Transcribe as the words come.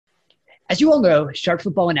As you all know,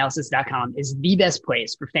 sharpfootballanalysis.com is the best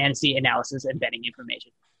place for fantasy analysis and betting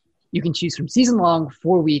information. You can choose from season-long,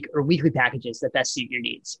 4-week, or weekly packages that best suit your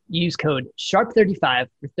needs. Use code SHARP35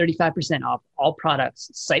 for 35% off all products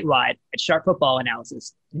site-wide at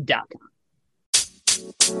sharpfootballanalysis.com.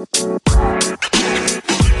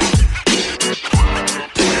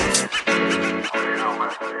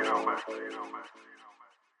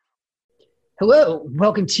 Hello,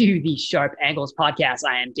 welcome to the Sharp Angles podcast.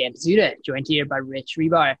 I am Dan Pizzuta, joined here by Rich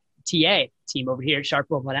Rebar, TA, team over here at Sharp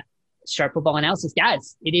Football Analysis.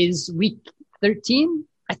 Guys, it is week 13,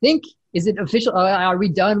 I think. Is it official? Are we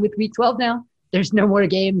done with week 12 now? There's no more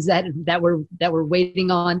games that we're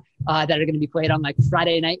waiting on that are going to be played on like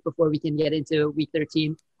Friday night before we can get into week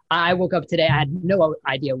 13. I woke up today. I had no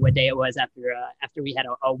idea what day it was after we had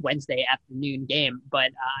a Wednesday afternoon game.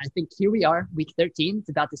 But I think here we are, week 13. It's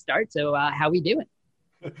about to start. So how we doing?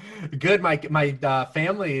 Good. My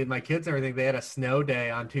family and my kids and everything, they had a snow day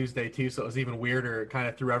on Tuesday too. So it was even weirder. It kind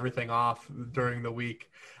of threw everything off during the week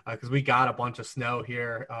because we got a bunch of snow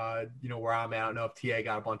here, where I'm at. I don't know if TA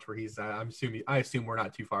got a bunch where he's I assume we're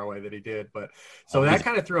not too far away that he did. But so that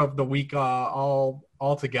kind of threw up the week all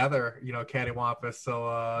together, cattywampus.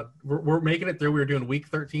 So we're making it through. We were doing week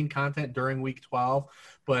 13 content during week 12.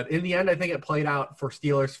 But in the end, I think it played out for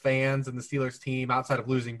Steelers fans and the Steelers team, outside of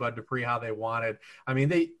losing Bud Dupree, how they wanted. I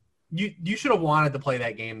mean, you should have wanted to play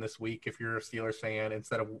that game this week if you're a Steelers fan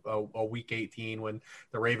instead of a week 18 when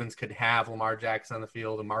the Ravens could have Lamar Jackson on the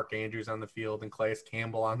field and Mark Andrews on the field and Calais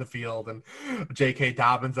Campbell on the field and J.K.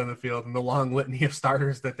 Dobbins on the field and the long litany of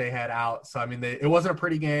starters that they had out. So, I mean, it wasn't a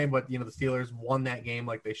pretty game, but, the Steelers won that game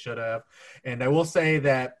like they should have. And I will say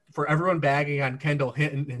that for everyone bagging on Kendall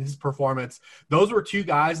Hinton and his performance, those were two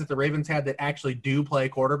guys that the Ravens had that actually do play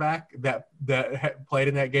quarterback that played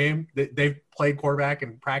in that game. They've played quarterback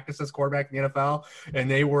and practiced as quarterback in the NFL,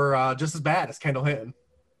 and they were just as bad as Kendall Hinton.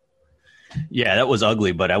 Yeah, that was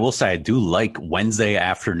ugly, but I will say I do like Wednesday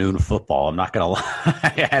afternoon football. I'm not going to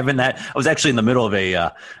lie. I was actually in the middle of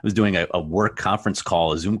I was doing a work conference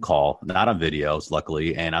call, a Zoom call, not on videos,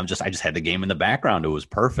 luckily, and I just had the game in the background. It was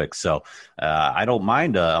perfect. So I don't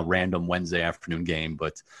mind a random Wednesday afternoon game,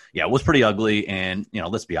 but yeah, it was pretty ugly. And,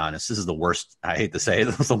 let's be honest, this is the worst, I hate to say it,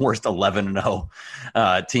 this was the worst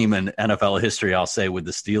 11-0 team in NFL history, I'll say, with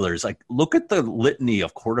the Steelers. Like, look at the litany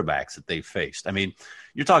of quarterbacks that they faced. I mean,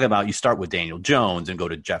 you're talking about, you start with Daniel Jones and go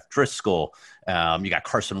to Jeff Driscoll. You got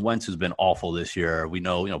Carson Wentz, who's been awful this year. We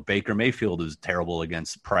know, Baker Mayfield is terrible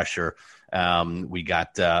against pressure. We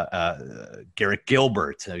got Garrett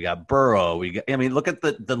Gilbert. We got Burrow. Look at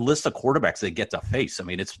the list of quarterbacks they get to face. I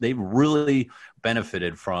mean, they've really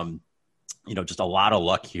benefited from, just a lot of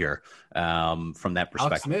luck here from that perspective.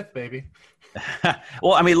 Alex Smith, baby.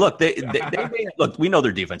 Well, I mean, look, look, we know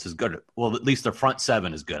their defense is good. Well, at least their front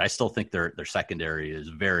seven is good. I still think their secondary is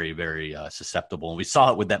very, very susceptible. And we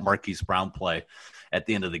saw it with that Marquise Brown play at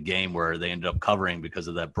the end of the game where they ended up covering because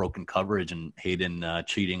of that broken coverage and Hayden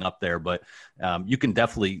cheating up there. But you can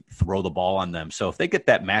definitely throw the ball on them. So if they get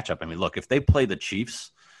that matchup, I mean, look, if they play the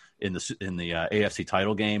Chiefs in the AFC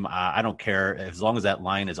title game, I don't care. As long as that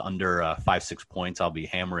line is under 5-6 points, I'll be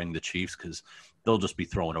hammering the Chiefs because they'll just be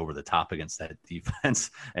throwing over the top against that defense,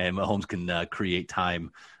 and Mahomes can create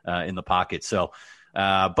time in the pocket. So,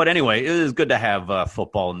 but anyway, it is good to have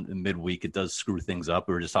football in midweek. It does screw things up.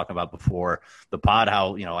 We were just talking about before the pod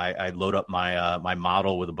how, I load up my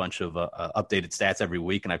model with a bunch of updated stats every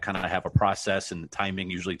week, and I kind of have a process and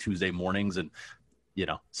timing, usually Tuesday mornings. And,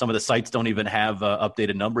 some of the sites don't even have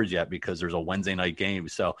updated numbers yet because there's a Wednesday night game.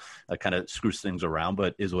 So that kind of screws things around,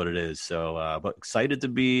 but is what it is. So, but excited to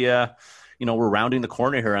be we're rounding the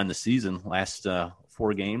corner here on the season, last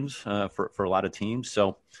 4 games for a lot of teams.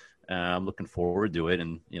 So I'm looking forward to it.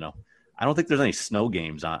 And, I don't think there's any snow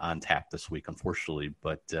games on tap this week, unfortunately.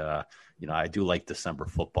 But, I do like December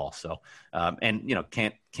football. So,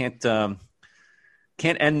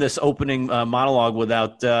 can't end this opening monologue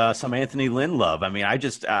without some Anthony Lynn love. I mean,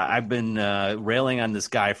 I've been railing on this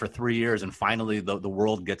guy for 3 years, and finally the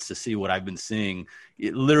world gets to see what I've been seeing.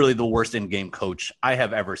 Literally the worst in-game coach I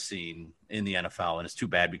have ever seen in the NFL, and it's too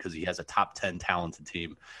bad because he has a top 10 talented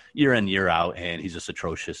team year in, year out, and he's just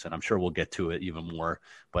atrocious, and I'm sure we'll get to it even more,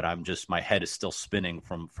 but my head is still spinning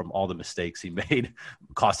from all the mistakes he made,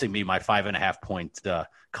 costing me my 5.5 point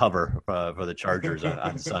cover for the Chargers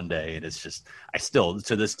on Sunday, and it's just, I still,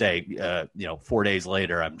 to this day, 4 days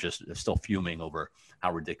later, I'm still fuming over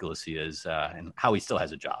how ridiculous he is and how he still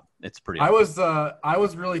has a job. It's pretty. I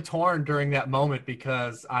was really torn during that moment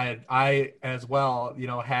because I as well,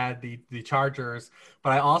 had the Chargers,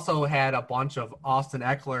 but I also had a bunch of Austin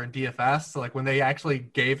Eckler and DFS. So like when they actually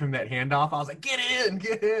gave him that handoff, I was like, get in.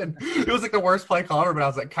 It was like the worst play call ever, but I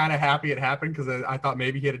was like kind of happy it happened because I thought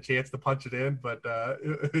maybe he had a chance to punch it in, but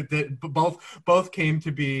both came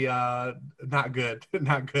to be not good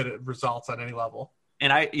at results on any level.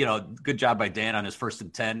 And good job by Dan on his 1st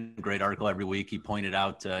and 10. Great article every week. He pointed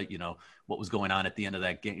out, what was going on at the end of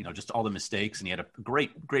that game, just all the mistakes. And he had a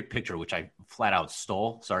great picture, which I flat out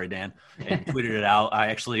stole. Sorry, Dan, and tweeted it out. I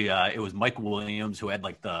actually, it was Mike Williams who had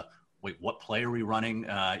like what play are we running?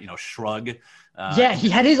 Shrug. Yeah, he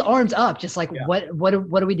had his arms up, just like, what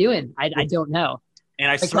are we doing? I don't know. And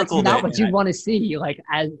I circled that's not what you want to see, like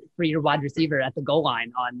as for your wide receiver at the goal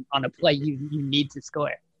line on a play you need to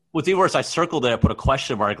score. What's even worse, I circled it. I put a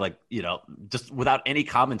question mark, just without any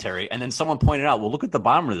commentary. And then someone pointed out, well, look at the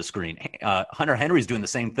bottom of the screen. Hunter Henry's doing the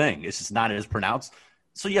same thing. It's just not as pronounced.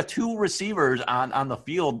 So you have 2 receivers on the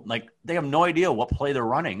field. Like, they have no idea what play they're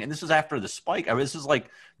running. And this is after the spike. I mean, this is like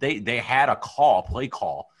they had a play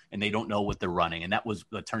call, and they don't know what they're running. And that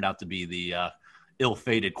turned out to be the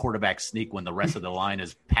ill-fated quarterback sneak when the rest of the line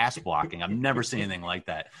is pass blocking. I've never seen anything like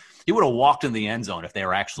that. He would have walked in the end zone if they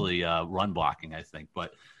were actually run blocking, I think.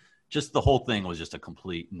 But just the whole thing was just a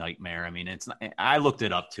complete nightmare. I mean, I looked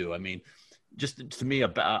it up too. I mean, just to me,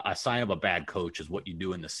 a sign of a bad coach is what you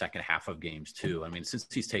do in the second half of games too. I mean, since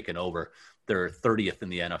he's taken over, they're 30th in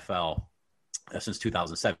the NFL since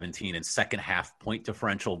 2017 in second half point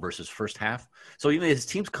differential versus first half. So even his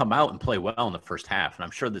teams come out and play well in the first half, and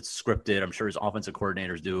I'm sure that's scripted. I'm sure his offensive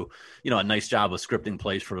coordinators do, a nice job of scripting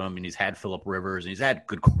plays for him. And he's had Phillip Rivers, and he's had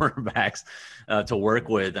good quarterbacks to work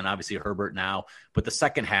with, and obviously Herbert now. But the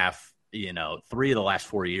second half, 3 of the last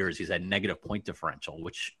 4 years, he's had negative point differential,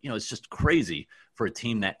 which, is just crazy for a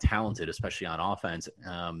team that talented, especially on offense.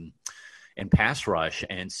 And pass rush.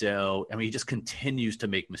 And so, I mean, he just continues to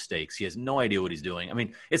make mistakes. He has no idea what he's doing. I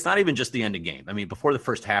mean, it's not even just the end of game. I mean, before the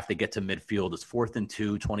first half, they get to midfield. It's 4th and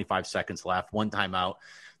 2, 25 seconds left, 1 timeout.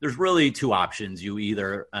 There's really 2 options. You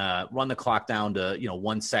either run the clock down to,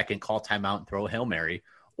 1 second, call timeout and throw a Hail Mary,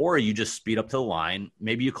 or you just speed up to the line.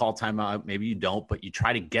 Maybe you call timeout, maybe you don't, but you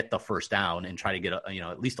try to get the first down and try to get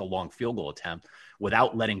at least a long field goal attempt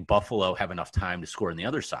without letting Buffalo have enough time to score on the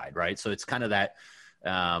other side, right? So it's kind of that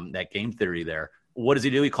game theory there. What does he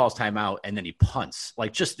do? He calls timeout and then he punts,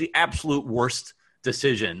 like just the absolute worst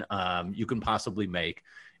decision you can possibly make.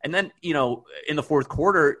 And then, in the fourth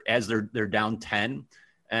quarter, as they're down 10,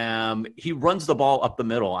 he runs the ball up the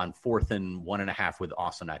middle on 4th and 1.5 with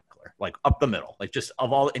Austin Eckler, like up the middle, like just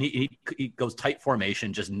of all, and he goes tight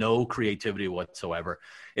formation, just no creativity whatsoever.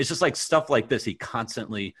 It's just like stuff like this. He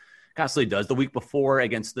constantly does. The week before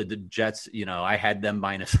against the Jets, I had them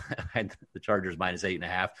I had the Chargers minus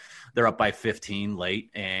 8.5. They're up by 15 late.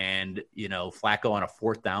 And, Flacco on a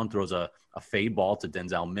 4th down throws a fade ball to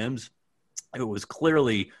Denzel Mims. It was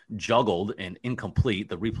clearly juggled and incomplete.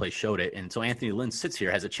 The replay showed it. And so Anthony Lynn sits here,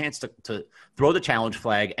 has a chance to throw the challenge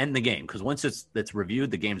flag, end the game. Because once it's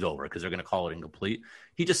reviewed, the game's over because they're going to call it incomplete.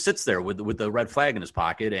 He just sits there with the red flag in his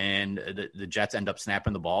pocket, and the Jets end up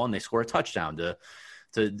snapping the ball, and they score a touchdown to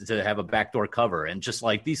have a backdoor cover. And just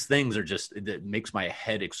like these things are just, it makes my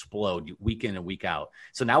head explode week in and week out.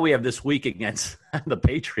 So now we have this week against the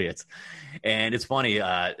Patriots. And it's funny,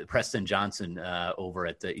 Preston Johnson over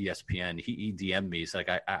at the ESPN, he DM'd me. He's like,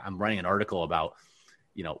 I'm writing an article about,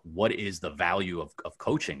 what is the value of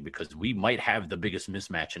coaching? Because we might have the biggest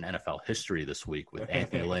mismatch in NFL history this week with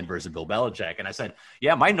Anthony Lynn versus Bill Belichick. And I said,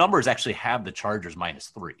 yeah, my numbers actually have the Chargers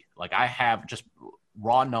 -3. Like I have just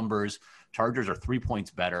raw numbers. Chargers are 3 points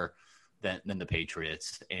better than the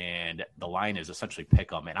Patriots, and the line is essentially pick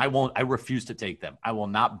them. And I refuse to take them. I will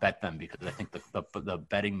not bet them because I think the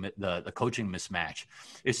betting, the coaching mismatch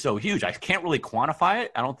is so huge. I can't really quantify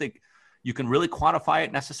it. I don't think you can really quantify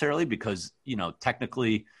it necessarily because,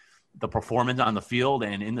 technically the performance on the field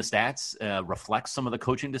and in the stats reflects some of the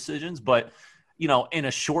coaching decisions. But, in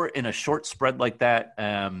a short spread like that,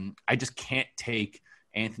 I just can't take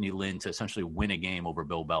Anthony Lynn to essentially win a game over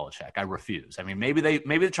Bill Belichick. I refuse. I mean, maybe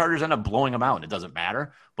the Chargers end up blowing him out and it doesn't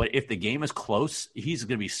matter. But if the game is close, he's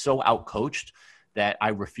going to be so outcoached that I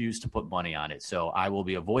refuse to put money on it. So I will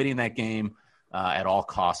be avoiding that game at all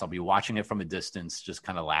costs. I'll be watching it from a distance, just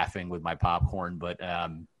kind of laughing with my popcorn. But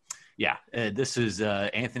this is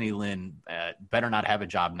Anthony Lynn better not have a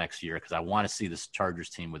job next year because I want to see this Chargers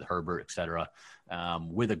team with Herbert, et cetera,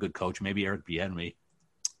 with a good coach, maybe Eric Bieniemy,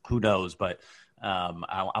 who knows, but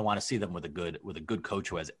I want to see them with a good coach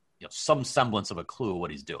who has some semblance of a clue what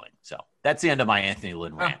he's doing. So That's the end of my Anthony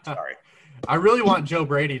Lynn rant. Sorry. I really want Joe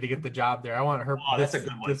Brady to get the job there. I want her. Oh, that's a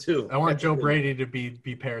good one too. I want Joe Brady to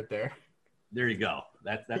be paired there. There you go.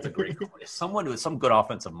 That's a great call. Someone with some good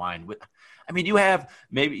offensive mind. I mean, you have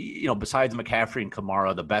maybe, besides McCaffrey and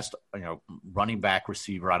Kamara, the best, running back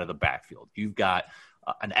receiver out of the backfield. You've got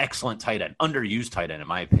an excellent tight end, underused tight end, in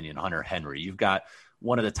my opinion, Hunter Henry. You've got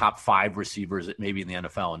one of the top 5 receivers maybe in the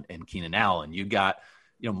NFL in Keenan Allen. You've got,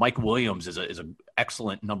 Mike Williams is an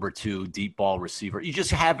excellent number 2 deep ball receiver. You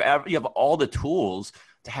just have all the tools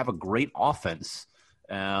to have a great offense.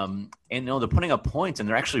 And they're putting up points and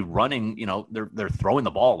they're actually running, they're throwing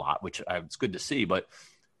the ball a lot, which it's good to see, but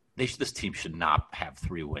this team should not have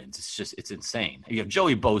 3 wins. It's insane. You have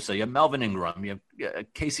Joey Bosa, you have Melvin Ingram, you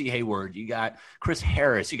have Casey Hayward, you got Chris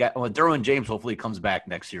Harris, you got Derwin James. Hopefully he comes back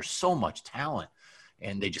next year. So much talent,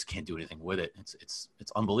 and they just can't do anything with it. It's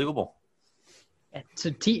unbelievable. So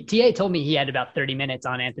TA told me he had about 30 minutes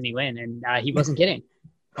on Anthony Lynn, and he wasn't kidding.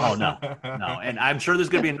 Oh, no. And I'm sure there's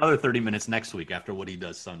going to be another 30 minutes next week after what he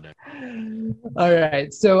does Sunday. All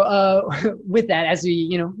right. So with that, as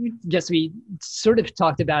we sort of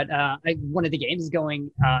talked about one of the games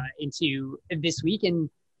going into this week, and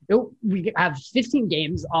we have 15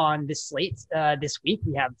 games on this slate this week.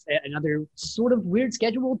 We have another sort of weird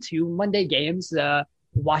schedule, 2 Monday games.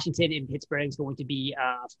 Washington and Pittsburgh is going to be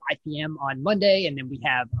 5 p.m. on Monday, and then we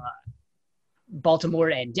have Baltimore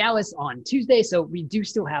and Dallas on Tuesday. So we do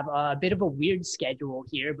still have a bit of a weird schedule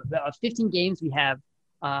here, but 15 games. We have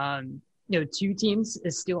 2 teams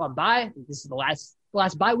is still on bye. This is the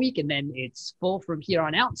last bye week, and then it's full from here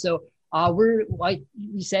on out. So we're, like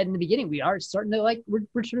we said in the beginning, we are starting to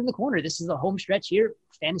we're turning the corner. This is a home stretch here,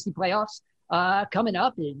 fantasy playoffs coming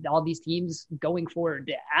up, and all these teams going for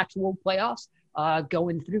the actual playoffs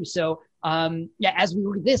going through. So as we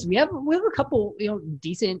look at this, we have a couple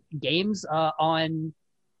decent games on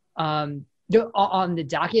the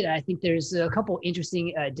docket. I think there's a couple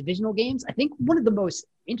interesting divisional games. I think one of the most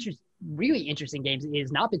really interesting games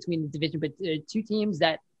is not between the division, but 2 teams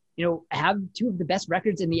that have 2 of the best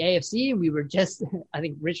records in the AFC. And we were just, I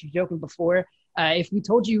think Rich was joking before, if we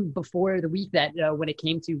told you before the week that when it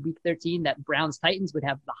came to week 13 that Browns Titans would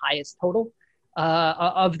have the highest total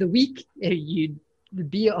of the week, you'd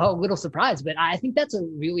be a little surprised. But I think that's a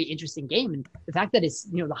really interesting game, and the fact that it's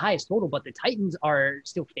the highest total, but the Titans are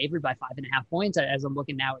still favored by 5.5 points as I'm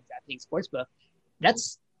looking now at DraftKings Sportsbook.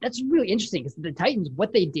 That's really interesting, because the Titans,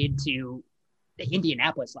 what they did to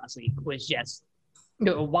Indianapolis last week was just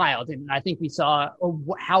wild, and I think we saw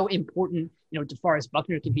how important DeForest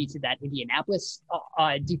Buckner can be to that Indianapolis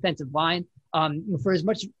defensive line. For as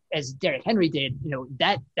much as Derrick Henry did,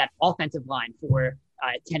 that offensive line for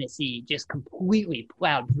Tennessee just completely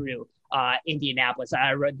plowed through Indianapolis.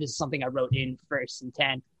 This is something I wrote in First and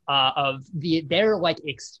 10 of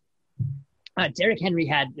Derrick Henry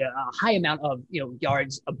had a high amount of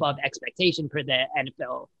yards above expectation per the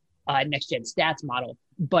NFL Next Gen Stats model,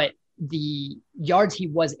 but the yards he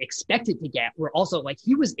was expected to get were also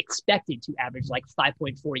he was expected to average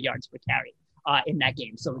 5.4 yards per carry in that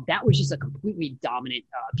game. So that was just a completely dominant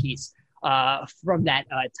piece from that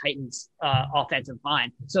Titans offensive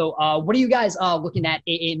line. So what are you guys looking at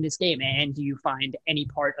in this game, and do you find any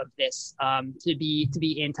part of this to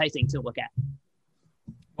be enticing to look at?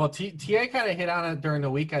 Well, TA kind of hit on it during the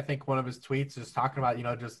week. I think one of his tweets is talking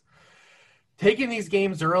about just taking these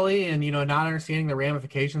games early and not understanding the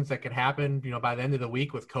ramifications that could happen by the end of the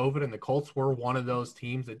week with COVID, and the Colts were one of those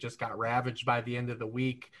teams that just got ravaged by the end of the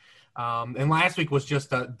week. And last week was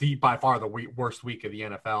just by far the worst week of the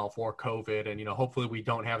NFL for COVID. And, hopefully we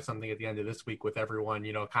don't have something at the end of this week with everyone,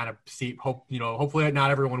 hopefully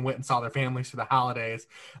not everyone went and saw their families for the holidays.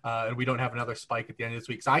 And we don't have another spike at the end of this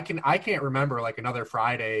week. So I can't remember another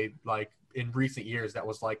Friday, in recent years that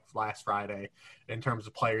was like last Friday in terms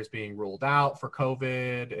of players being ruled out for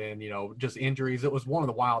COVID and, just injuries. It was one of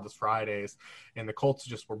the wildest Fridays, and the Colts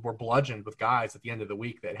just were bludgeoned with guys at the end of the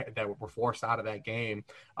week that were forced out of that game,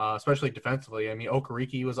 especially defensively. I mean,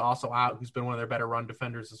 Okereke was also out, who's been one of their better run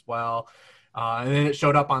defenders as well. And then it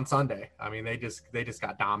showed up on Sunday. I mean, they just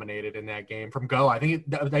got dominated in that game from go. They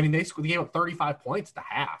gave up 35 points at the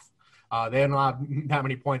half. They hadn't allowed that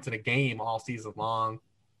many points in a game all season long.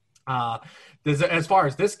 As far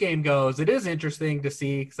as this game goes, it is interesting to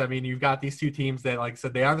see, because you've got these 2 teams that, like I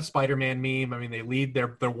said, they are the Spider-Man meme. They lead, they're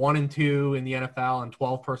 1-2 in the NFL and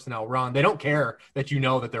 12 personnel run. They don't care that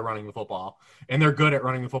that they're running the football, and they're good at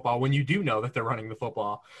running the football when you do know that they're running the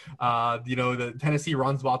football. The Tennessee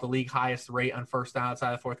runs about the league highest rate on first down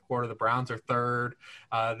outside the fourth quarter. The Browns are 3rd.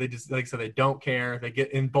 They just, like I said, they don't care.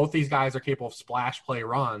 And both these guys are capable of splash play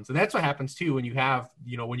runs, and that's what happens too when you have,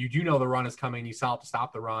 when you do know the run is coming, you sell it to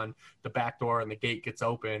stop the run. on, the back door and the gate gets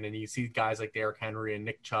open and you see guys like Derrick Henry and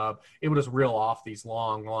Nick Chubb able to just reel off these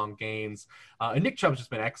long gains. And Nick Chubb's just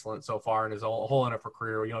been excellent so far in his whole NFL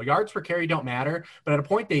career. Yards per carry don't matter, but at a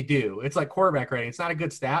point they do. It's like quarterback rating. It's not a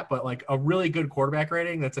good stat, but like a really good quarterback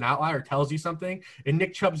rating that's an outlier tells you something. And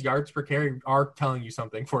Nick Chubb's yards per carry are telling you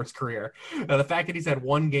something for his career. The fact that he's had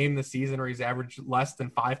one game this season where he's averaged less than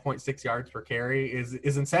 5.6 yards per carry is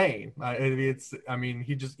insane.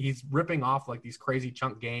 He's ripping off like these crazy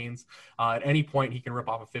chunk gains. At any point he can rip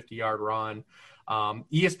off a 50-yard run.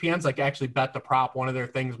 ESPN's like actually bet the prop. One of their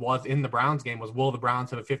things was in the Browns game was, will the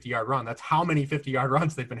Browns have a 50-yard run? That's how many 50-yard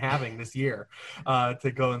runs they've been having this year,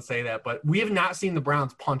 to go and say that. But we have not seen the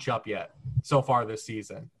Browns punch up yet so far this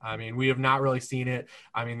season. I mean, we have not really seen it.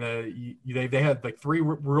 I mean, they had like 3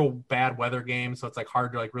 real bad weather games, so it's like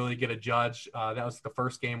hard to like really get a judge. That was the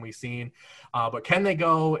first game we've seen. But can they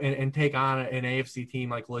go and take on an AFC team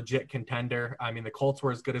like legit contender? I mean, the Colts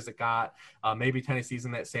were as good as it got. Maybe Tennessee's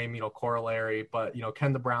in that same, corollary, but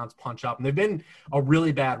can the Browns punch up? And they've been a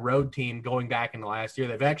really bad road team going back into last year.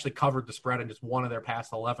 They've actually covered the spread in just one of their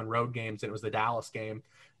past 11 road games, and it was the Dallas game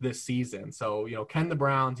this season. So, can the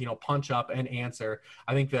Browns, punch up and answer?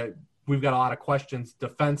 I think that we've got a lot of questions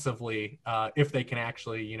defensively, if they can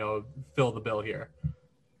actually, fill the bill here.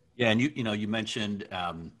 Yeah, and you mentioned,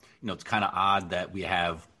 it's kind of odd that we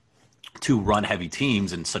have 2 run-heavy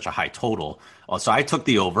teams and such a high total. So I took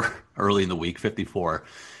the over early in the week, 54.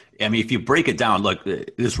 I mean, if you break it down, look,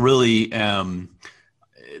 this really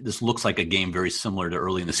this looks like a game very similar to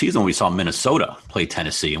early in the season when we saw Minnesota play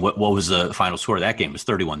Tennessee. And what was the final score of that game? It was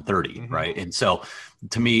 31-30, right? And so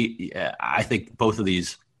to me, I think both of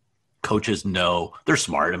these coaches know, they're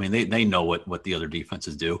smart. I mean, they know what the other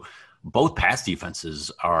defenses do. Both pass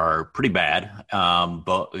defenses are pretty bad.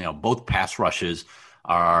 Both pass rushes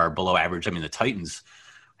are below average. I mean, the Titans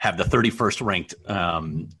have the 31st ranked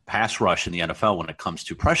pass rush in the NFL when it comes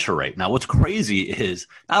to pressure rate. Now, what's crazy is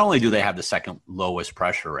not only do they have the second lowest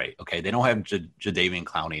pressure rate, okay, they don't have Jadeveon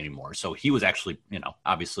Clowney anymore. So he was actually,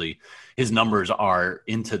 obviously his numbers are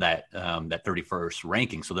into that 31st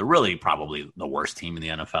ranking. So they're really probably the worst team in the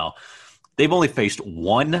NFL. They've only faced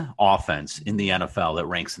one offense in the NFL that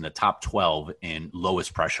ranks in the top 12 in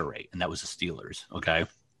lowest pressure rate, and that was the Steelers, okay?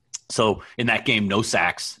 So in that game, no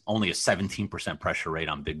sacks, only a 17% pressure rate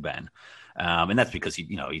on Big Ben. And that's because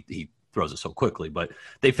he throws it so quickly. But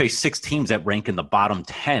they faced 6 teams that rank in the bottom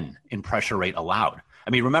 10 in pressure rate allowed. I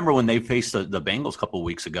mean, remember when they faced the Bengals a couple of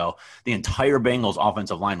weeks ago, the entire Bengals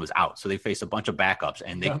offensive line was out. So they faced a bunch of backups,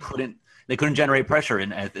 and they couldn't generate pressure.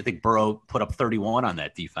 And I think Burrow put up 31 on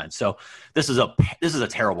that defense. So this is a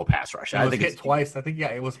terrible pass rush. It was hit twice. I think,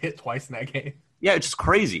 it was hit twice in that game. Yeah, it's just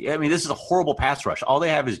crazy. I mean, this is a horrible pass rush. All they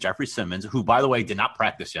have is Jeffrey Simmons, who, by the way, did not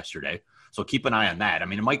practice yesterday. So keep an eye on that. I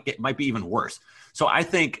mean, it might be even worse. So I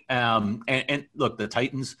think, and look, the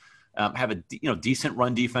Titans have a decent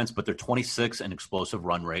run defense, but they're 26 in explosive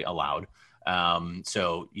run rate allowed.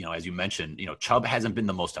 So as you mentioned, Chubb hasn't been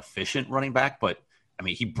the most efficient running back, but I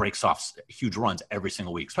mean, he breaks off huge runs every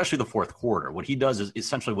single week, especially the fourth quarter. What he does is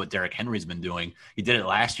essentially what Derrick Henry's been doing. He did it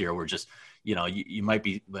last year, where just you might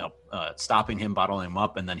be stopping him, bottling him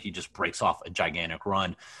up, and then he just breaks off a gigantic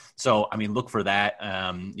run. So, I mean, look for that.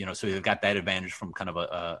 So they've got that advantage from kind of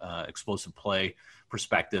a explosive play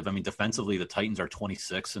perspective. I mean, defensively, the Titans are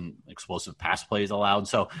 26 in explosive pass plays allowed.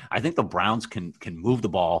 So I think the Browns can move the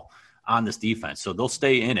ball on this defense. So they'll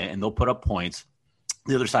stay in it and they'll put up points.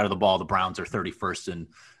 The other side of the ball, the Browns are 31st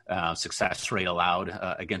in success rate allowed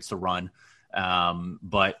against the run.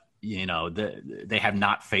 But they have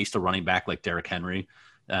not faced a running back like Derrick Henry.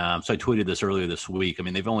 So I tweeted this earlier this week. I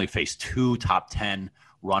mean, they've only faced 2 top 10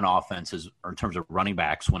 run offenses or in terms of running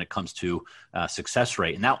backs when it comes to success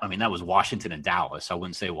rate. And that was Washington and Dallas. I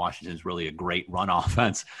wouldn't say Washington is really a great run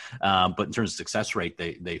offense, but in terms of success rate,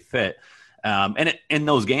 they fit. And in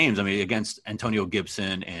those games, I mean, against Antonio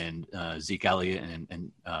Gibson and Zeke Elliott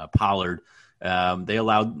and Pollard, they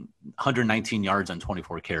allowed 119 yards on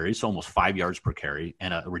 24 carries, so almost 5 yards per carry,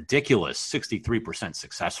 and a ridiculous 63%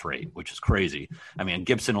 success rate, which is crazy. I mean,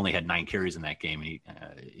 Gibson only had 9 carries in that game,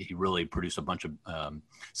 and he really produced a bunch of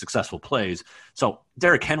successful plays. So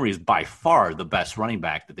Derrick Henry is by far the best running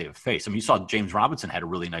back that they have faced. I mean, you saw James Robinson had a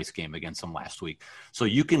really nice game against them last week. So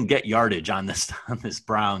you can get yardage on this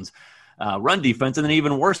Browns run defense, and then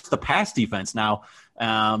even worse, the pass defense. Now,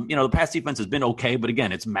 the pass defense has been okay, but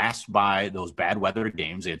again, it's masked by those bad weather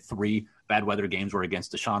games. They had 3 bad weather games were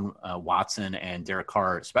against Deshaun Watson and Derek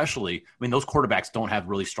Carr, especially. I mean, those quarterbacks don't have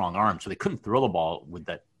really strong arms, so they couldn't throw the ball with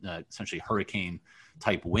that essentially hurricane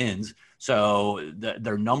type winds. So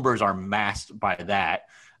their numbers are masked by that.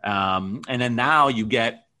 And then now you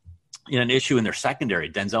get an issue in their secondary.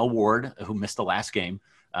 Denzel Ward, who missed the last game,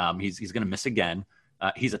 he's going to miss again.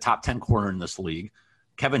 He's a top 10 corner in this league.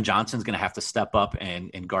 Kevin Johnson's going to have to step up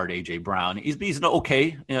and guard A.J. Brown. He's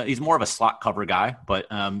okay. He's more of a slot cover guy, but,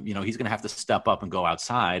 he's going to have to step up and go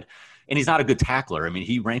outside. And he's not a good tackler. I mean,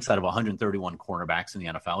 he ranks out of 131 cornerbacks in the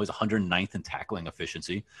NFL. He's 109th in tackling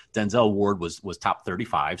efficiency. Denzel Ward was top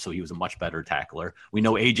 35, so he was a much better tackler. We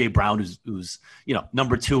know A.J. Brown, who's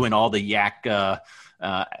number 2 in all the yak behind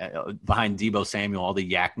Deebo Samuel, all the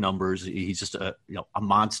yak numbers. He's just a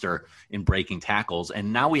monster in breaking tackles.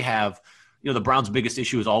 And now we have, the Browns' biggest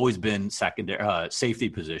issue has always been secondary safety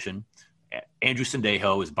position. Andrew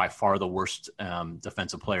Sendejo is by far the worst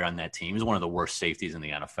defensive player on that team. He's one of the worst safeties in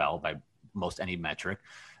the NFL by most any metric.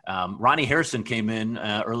 Ronnie Harrison came in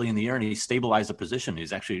early in the year and he stabilized the position.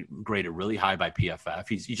 He's actually graded really high by PFF.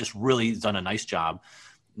 He's just really done a nice job.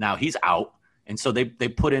 Now he's out. And so they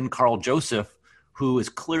put in Carl Joseph, who is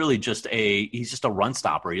clearly he's just a run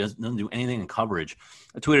stopper. He doesn't do anything in coverage.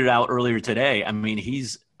 I tweeted out earlier today. I mean,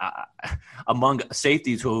 he's among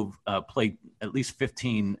safeties who have played at least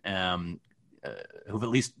 15, who've at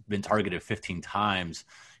least been targeted 15 times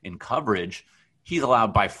in coverage. He's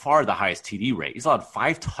allowed by far the highest TD rate. He's allowed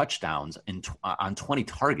 5 touchdowns on 20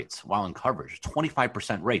 targets while in coverage,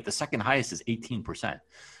 25% rate. The second highest is 18%.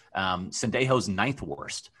 Sendejo's 9th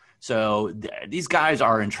worst. So these guys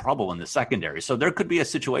are in trouble in the secondary. So there could be a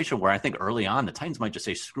situation where I think early on the Titans might just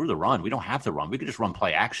say, screw the run. We don't have to run. We could just run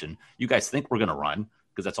play action. You guys think we're going to run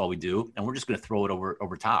because that's all we do, and we're just going to throw it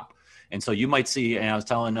over top. And so you might see, and I was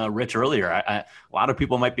telling Rich earlier, a lot of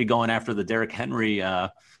people might be going after the Derrick Henry,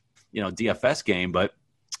 DFS game, but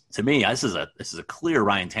to me, this is a clear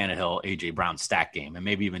Ryan Tannehill, A.J. Brown stack game, and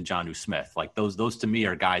maybe even Jonnu Smith. Like those to me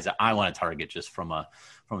are guys that I want to target just from a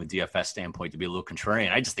DFS standpoint to be a little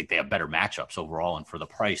contrarian. I just think they have better matchups overall, and for the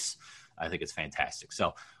price, I think it's fantastic.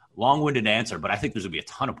 So long-winded answer, but I think there's going to be a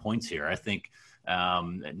ton of points here. I think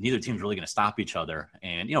neither team's really going to stop each other.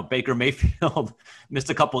 And, Baker Mayfield missed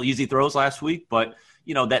a couple easy throws last week, but,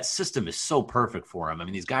 that system is so perfect for him. I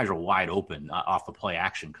mean, these guys are wide open off the play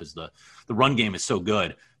action because the run game is so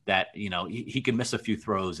good that, he can miss a few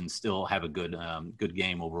throws and still have a good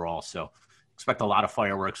game overall. So expect a lot of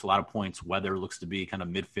fireworks, a lot of points. Weather looks to be kind of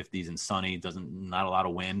mid-50s and sunny, not a lot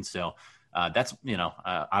of wind. So that's,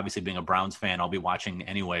 obviously being a Browns fan, I'll be watching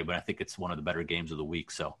anyway, but I think it's one of the better games of the week.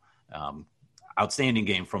 So, outstanding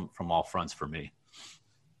game from all fronts for me.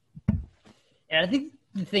 And I think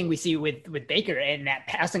the thing we see with Baker and that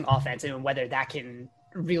passing offense and whether that can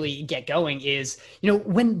really get going is,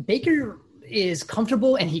 when Baker is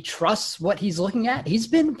comfortable and he trusts what he's looking at, he's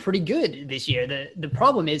been pretty good this year. The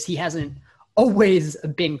problem is he hasn't always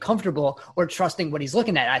been comfortable or trusting what he's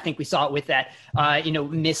looking at. I think we saw it with that,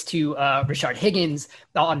 miss to Rashard Higgins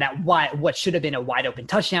on that what should have been a wide open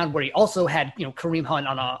touchdown, where he also had, Kareem Hunt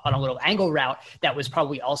on a little angle route that was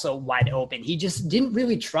probably also wide open. He just didn't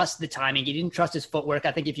really trust the timing. He didn't trust his footwork.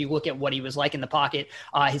 I think if you look at what he was like in the pocket,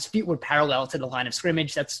 his feet were parallel to the line of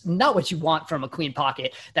scrimmage. That's not what you want from a clean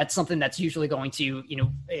pocket. That's something that's usually going to,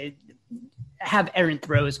 have errant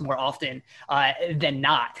throws more often than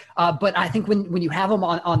not. But I think when you have him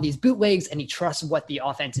on these bootlegs and he trusts what the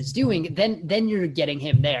offense is doing, then you're getting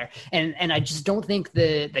him there. And I just don't think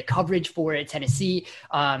the coverage for Tennessee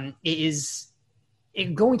is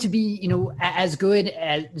going to be, as good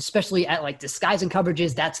as, especially at like disguising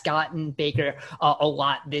coverages. That's gotten Baker a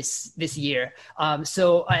lot this year.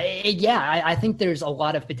 I think there's a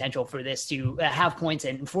lot of potential for this to have points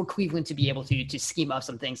and for Cleveland to be able to scheme up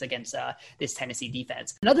some things against this Tennessee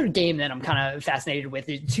defense. Another game that I'm kind of fascinated with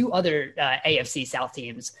is 2 other AFC South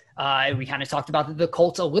teams. We kind of talked about the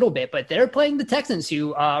Colts a little bit, but they're playing the Texans,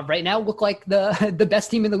 who right now look like the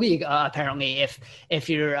best team in the league, apparently, if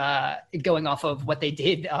you're going off of what they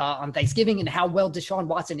did on Thanksgiving and how well Deshaun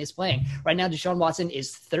Watson is playing. Right now, Deshaun Watson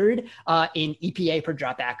is 3rd in EPA per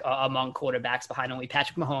dropback among quarterbacks, behind only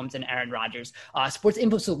Patrick Mahomes and Aaron Rodgers. Sports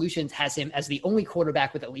Info Solutions has him as the only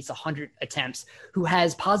quarterback with at least 100 attempts who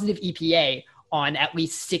has positive EPA on at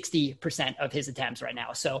least 60% of his attempts right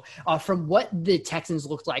now. So from what the Texans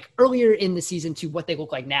looked like earlier in the season to what they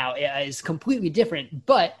look like now is completely different.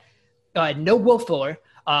 But no Will Fuller,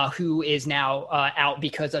 who is now out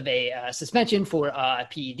because of a suspension for a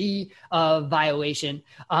PED violation.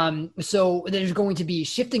 So there's going to be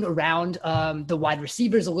shifting around the wide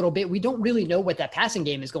receivers a little bit. We don't really know what that passing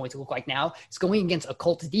game is going to look like now. It's going against a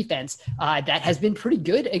Colts defense that has been pretty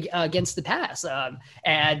good against the pass.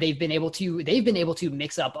 And they've been able to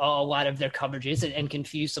mix up a lot of their coverages and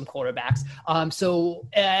confuse some quarterbacks.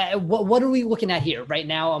 What are we looking at here? Right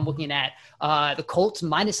now, I'm looking at the Colts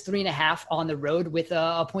 -3.5 on the road with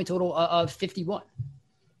a point total of 51.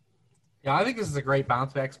 Yeah, I think this is a great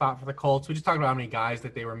bounce back spot for the Colts. We just talked about how many guys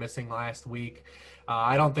that they were missing last week.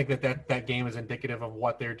 I don't think that game is indicative of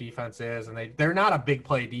what their defense is, and they're not a big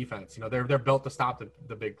play defense. They're built to stop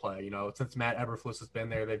the big play. Since Matt Eberflus has been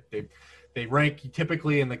there, they rank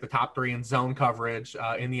typically in like the top 3 in zone coverage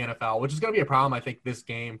in the NFL, which is going to be a problem I think this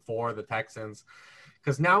game for the Texans.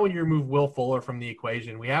 Because now when you remove Will Fuller from the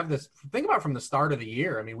equation, we have this – think about from the start of the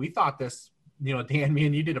year. I mean, we thought this – Dan, me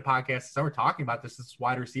and you did a podcast, so we're talking about this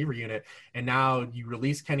wide receiver unit, and now you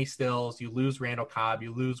release Kenny Stills, you lose Randall Cobb,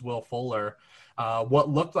 you lose Will Fuller. What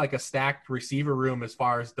looked like a stacked receiver room as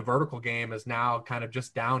far as the vertical game is now kind of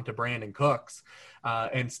just down to Brandon Cooks.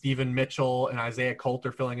 And Stephen Mitchell and Isaiah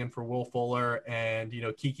Coulter filling in for Will Fuller, and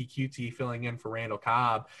Kiki QT filling in for Randall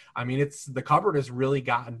Cobb. I mean, the cupboard has really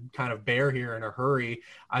gotten kind of bare here in a hurry.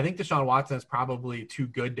 I think Deshaun Watson is probably too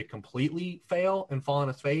good to completely fail and fall on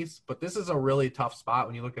his face, but this is a really tough spot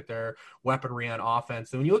when you look at their weaponry on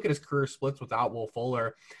offense. And when you look at his career splits without Will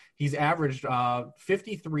Fuller, he's averaged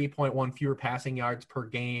 53.1 fewer passing yards per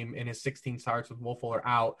game in his 16 starts with Will Fuller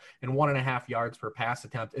out, and 1.5 yards per pass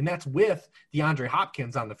attempt. And that's with DeAndre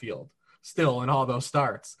Hopkins on the field still in all those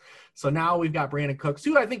starts. So now we've got Brandon Cooks,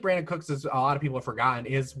 who I think Brandon Cooks, is, a lot of people have forgotten,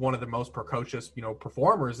 is one of the most precocious,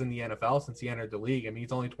 performers in the NFL since he entered the league. I mean,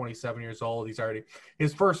 he's only 27 years old. He's already,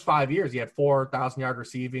 his first 5 years, he had 4,000-yard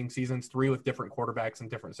receiving seasons, 3 with different quarterbacks and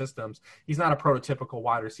different systems. He's not a prototypical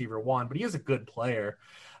wide receiver 1, but he is a good player.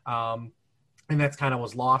 And that's kind of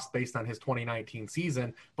was lost based on his 2019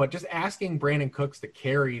 season. But just asking Brandon Cooks to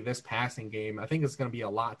carry this passing game, I think is going to be a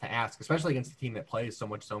lot to ask, especially against a team that plays so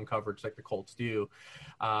much zone coverage like the Colts do.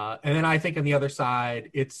 And then I think on the other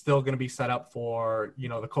side, it's still going to be set up for,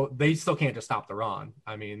 the Colts. They still can't just stop the run.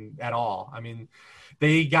 I mean, at all. I mean,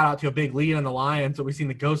 they got out to a big lead on the Lions. So we've seen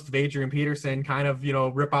the ghost of Adrian Peterson kind of,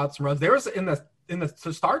 rip out some runs. There was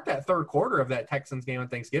to start that third quarter of that Texans game on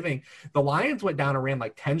Thanksgiving, the Lions went down and ran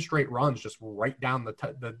like 10 straight runs just right down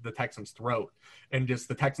the Texans' throat, and just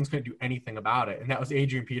the Texans couldn't do anything about it. And that was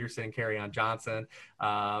Adrian Peterson and Kerryon Johnson.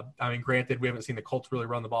 I mean, granted, we haven't seen the Colts really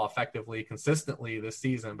run the ball effectively consistently this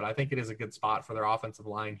season, but I think it is a good spot for their offensive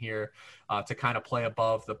line here to kind of play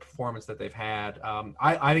above the performance that they've had.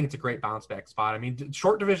 I think it's a great bounce back spot. I mean,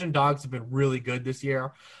 short division dogs have been really good this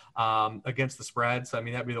year against the spread. So, I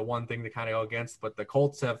mean, that'd be the one thing to kind of go against, but the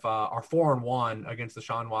Colts are 4-1 against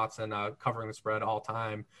Deshaun Watson covering the spread all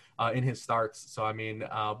time in his starts. So, I mean,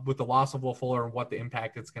 with the loss of Will Fuller and what the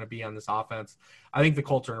impact it's going to be on this offense, I think the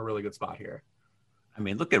Colts are in a really good spot here. I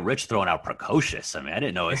mean, look at Rich throwing out precocious. I mean, I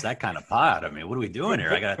didn't know it's that kind of pod. I mean, what are we doing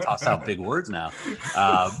here? I got to toss out big words now.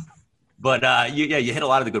 But you hit a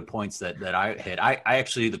lot of the good points that I hit. I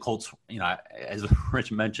actually, the Colts, as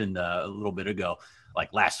Rich mentioned a little bit ago,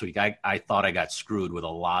 like last week, I thought I got screwed with a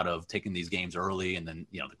lot of taking these games early, and then,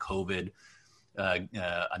 the COVID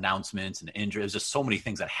announcements and injuries. There's just so many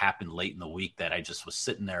things that happened late in the week that I just was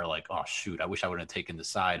sitting there like, oh shoot, I wish I would have taken the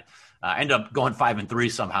side. I ended up going 5-3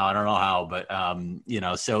 somehow. I don't know how, but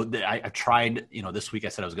so I tried, this week I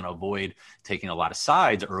said I was going to avoid taking a lot of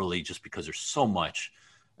sides early just because there's so much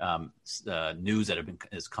news that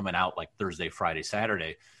is coming out like Thursday, Friday,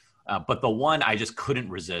 Saturday. But the one I just couldn't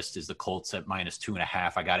resist is the Colts at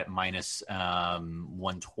 -2.5. I got it minus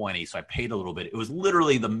 120. So I paid a little bit. It was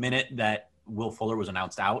literally the minute that Will Fuller was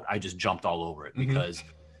announced out, I just jumped all over it because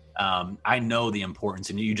I know the importance.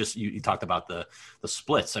 And you talked about the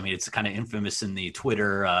splits. I mean, it's kind of infamous in the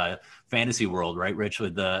Twitter fantasy world, right, Rich,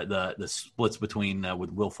 with the splits between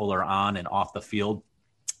with Will Fuller on and off the field.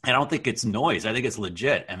 And I don't think it's noise. I think it's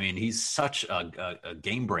legit. I mean, he's such a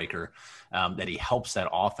game breaker that he helps that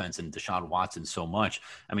offense and Deshaun Watson so much.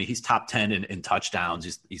 I mean, he's top 10 in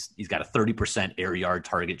touchdowns. He's got a 30% air yard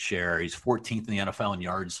target share. He's 14th in the NFL in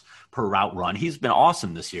yards per route run. He's been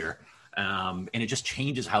awesome this year. And it just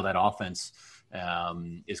changes how that offense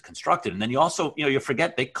is constructed. And then you also, you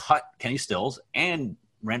forget they cut Kenny Stills and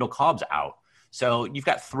Randall Cobb's out. So you've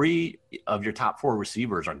got 3 of your top 4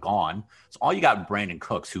 receivers are gone. So all you got Brandon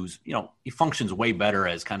Cooks, who's, he functions way better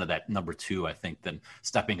as kind of that number 2, I think, than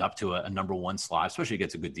stepping up to a number 1 slot, especially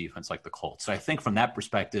against a good defense like the Colts. So I think from that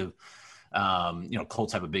perspective,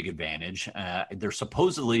 Colts have a big advantage. They're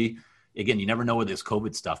supposedly, again, you never know with this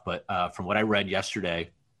COVID stuff, but from what I read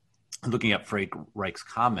yesterday, looking at Frank Reich's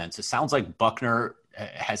comments, it sounds like Buckner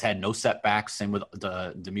has had no setbacks. Same with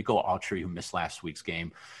D'Amico Autry, who missed last week's game,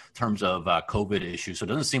 in terms of COVID issues. So it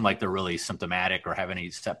doesn't seem like they're really symptomatic or have any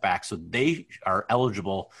setbacks. So they are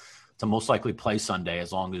eligible to most likely play Sunday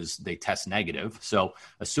as long as they test negative. So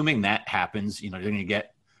assuming that happens, they're going to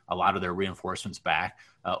get a lot of their reinforcements back.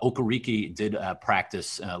 Okereke did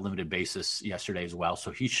practice limited basis yesterday as well.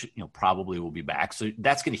 So he should, probably will be back. So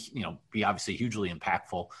that's going to, be obviously hugely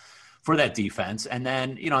impactful for that defense. And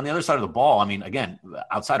then, on the other side of the ball, I mean, again,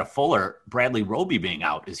 outside of Fuller, Bradley Roby being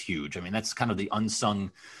out is huge. I mean, that's kind of the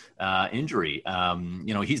unsung injury.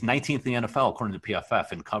 He's 19th in the NFL, according to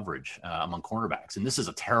PFF, in coverage among cornerbacks. And this is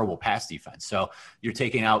a terrible pass defense. So you're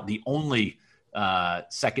taking out the only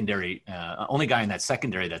only guy in that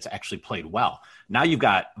secondary that's actually played well. Now you've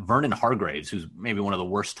got Vernon Hargreaves, who's maybe one of the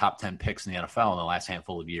worst top 10 picks in the NFL in the last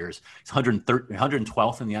handful of years. He's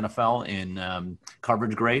 112th in the NFL in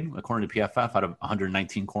coverage grade, according to PFF, out of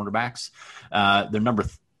 119 cornerbacks. The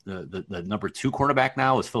number 2 cornerback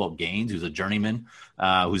now is Philip Gaines, who's a journeyman,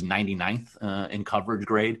 who's 99th in coverage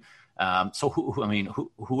grade. So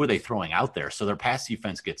who are they throwing out there? So their pass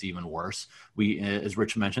defense gets even worse. As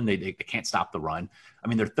Rich mentioned, they can't stop the run. I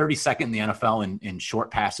mean, they're 32nd in the NFL in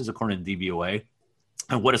short passes, according to DVOA.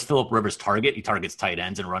 And what does Phillip Rivers target? He targets tight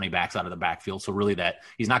ends and running backs out of the backfield. So really that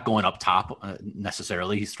he's not going up top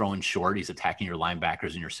necessarily. He's throwing short. He's attacking your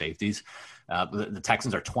linebackers and your safeties. The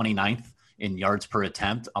Texans are 29th in yards per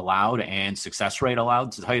attempt allowed and success rate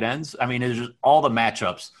allowed to tight ends. I mean, it's just all the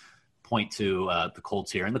matchups point to the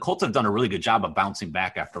Colts here. And the Colts have done a really good job of bouncing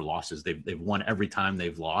back after losses. They've won every time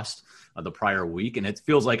they've lost the prior week. And it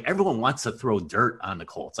feels like everyone wants to throw dirt on the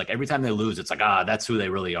Colts. Like every time they lose, it's like, that's who they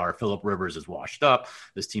really are. Phillip Rivers is washed up.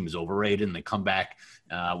 This team is overrated. And they come back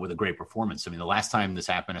with a great performance. I mean, the last time this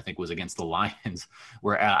happened, I think, was against the Lions,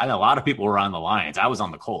 where a lot of people were on the Lions. I was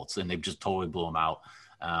on the Colts, and they've just totally blew them out.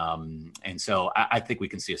 And so I think we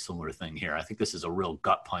can see a similar thing here. I think this is a real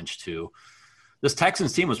gut punch too. This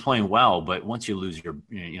Texans team was playing well, but once you lose your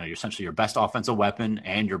essentially your best offensive weapon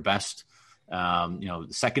and your best,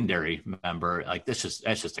 secondary member, like that's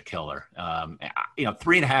just a killer.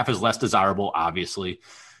 3.5 is less desirable, obviously,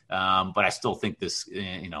 but I still think this.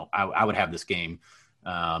 I would have this game,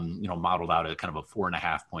 modeled out at kind of a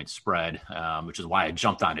 4.5 point spread, which is why I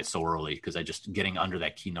jumped on it so early, because getting under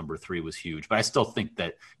that key number 3 was huge. But I still think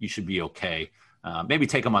that you should be okay. Maybe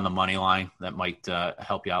take them on the money line. That might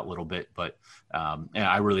help you out a little bit. But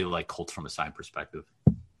I really like Colts from a side perspective.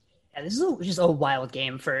 Yeah, this is just a wild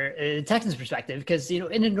game for the Texans' perspective, because,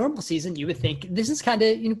 in a normal season, you would think this is kind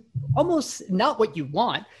of, almost not what you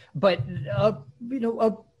want, but,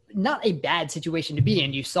 not a bad situation to be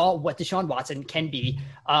in. You saw what Deshaun Watson can be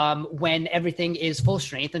when everything is full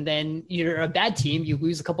strength, and then you're a bad team. You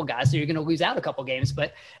lose a couple guys, so you're going to lose out a couple games,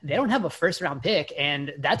 but they don't have a first-round pick,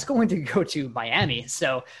 and that's going to go to Miami.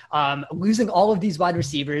 So losing all of these wide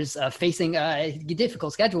receivers, facing a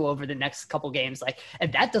difficult schedule over the next couple games,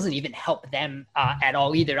 and that doesn't even help them at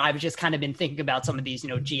all either. I've just kind of been thinking about some of these,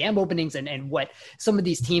 GM openings and what some of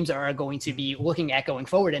these teams are going to be looking at going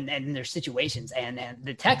forward and their situations. And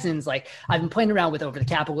the Texans, I've been playing around with over the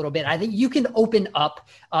cap a little bit. I think you can open up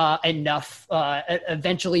enough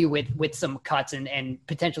eventually with some cuts and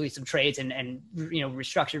potentially some trades and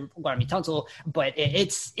restructure Laremy Tunsil. But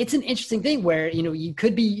it's an interesting thing where you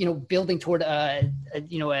could be building toward a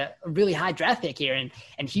really high draft pick here,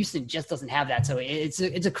 and Houston just doesn't have that. So it's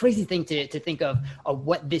a crazy thing to think of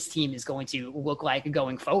what this team is going to look like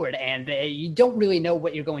going forward, and you don't really know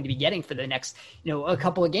what you're going to be getting for the next a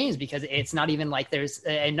couple of games, because it's not even like there's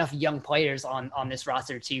enough young players on this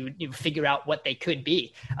roster to figure out what they could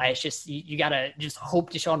be. It's just you gotta just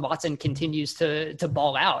hope Deshaun Watson continues to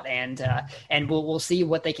ball out, and we'll see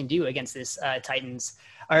what they can do against this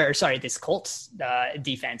this Colts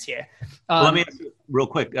defense here. Let me ask you real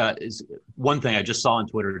quick. Is one thing I just saw on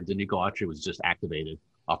Twitter, Danico Autry was just activated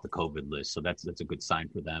off the COVID list, so that's a good sign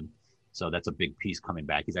for them. So that's a big piece coming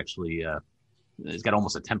back. He's actually he's got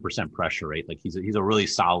almost a 10% pressure rate. Like he's a really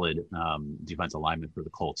solid defensive lineman for the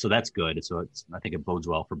Colts. So that's good. So I think it bodes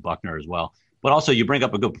well for Buckner as well. But also you bring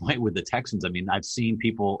up a good point with the Texans. I mean, I've seen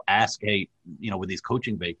people ask, hey, with these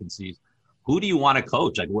coaching vacancies, who do you want to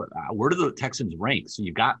coach? Like where do the Texans rank? So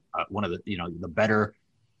you've got one of the, the better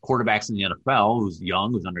quarterbacks in the NFL, who's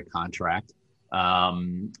young, who's under contract,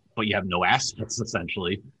 but you have no assets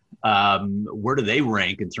essentially. Where do they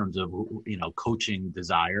rank in terms of coaching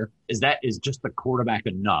desire? Is just the quarterback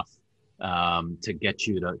enough to get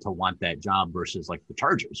you to want that job versus like the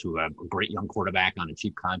Chargers, who have a great young quarterback on a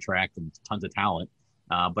cheap contract and tons of talent,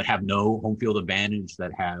 but have no home field advantage,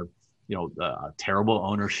 that have terrible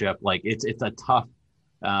ownership. Like it's a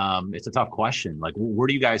tough question. Like where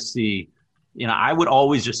do you guys see? I would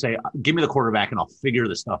always just say, give me the quarterback and I'll figure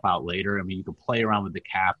the stuff out later. I mean, you can play around with the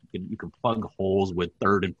cap. You can plug holes with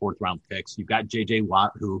 3rd and 4th round picks. You've got JJ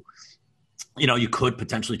Watt, who, you could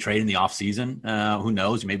potentially trade in the offseason. Who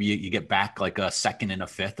knows? Maybe you get back like a 2nd and a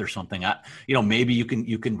 5th or something. Maybe you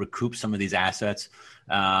can recoup some of these assets.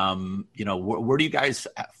 Where do you guys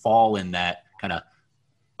fall in that kind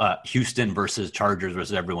of Houston versus Chargers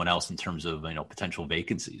versus everyone else in terms of, potential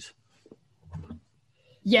vacancies?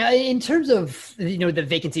 Yeah, in terms of, the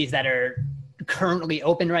vacancies that are currently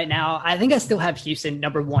open right now, I think I still have Houston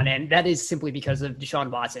number one, and that is simply because of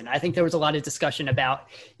Deshaun Watson. I think there was a lot of discussion about,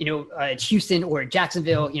 Houston or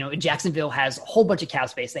Jacksonville. Jacksonville has a whole bunch of cap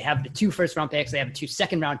space. They have the 2 first-round picks. They have 2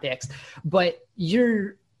 second-round picks. But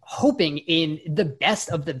you're hoping in the best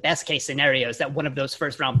of the best case scenarios that one of those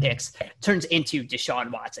first round picks turns into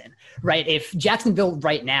Deshaun Watson, right? If Jacksonville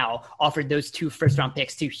right now offered those 2 first round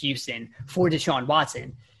picks to Houston for Deshaun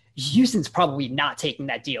Watson, Houston's probably not taking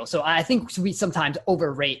that deal. So I think we sometimes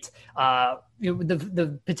overrate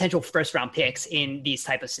the potential first round picks in these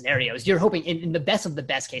type of scenarios. You're hoping in the best of the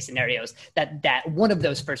best case scenarios that one of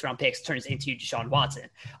those first round picks turns into Deshaun Watson.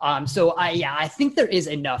 So I think there is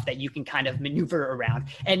enough that you can kind of maneuver around.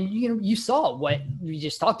 And you saw what we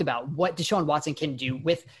just talked about, what Deshaun Watson can do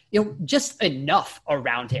with just enough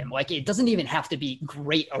around him. Like, it doesn't even have to be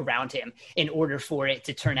great around him in order for it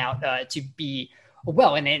to turn out to be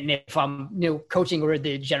well. And if I'm coaching or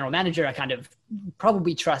the general manager, I kind of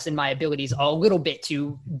probably trust in my abilities a little bit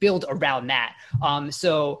to build around that.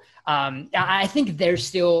 I think they're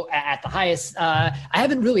still at the highest. I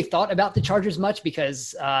haven't really thought about the Chargers much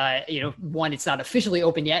because, one, it's not officially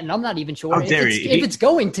open yet, and I'm not even sure if it's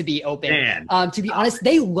going to be open. To be honest,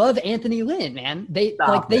 they love Anthony Lynn, man. They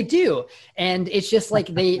do, and it's just like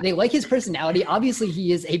they like his personality. Obviously,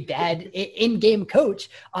 he is a bad in-game coach,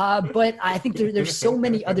 but I think there's so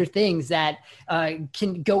many other things that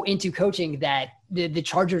can go into coaching that the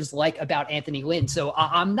Chargers like about Anthony Lynn. So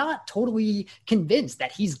I'm not totally convinced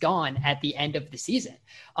that he's gone at the end of the season.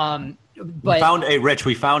 But we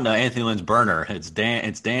found Anthony Lynn's burner. It's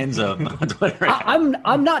Dan's on Twitter.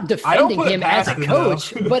 I'm not defending him as a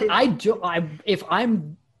coach, but if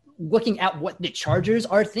I'm looking at what the Chargers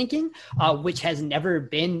are thinking, which has never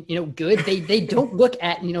been, good. They don't look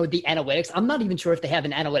at, the analytics. I'm not even sure if they have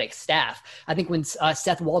an analytics staff. I think when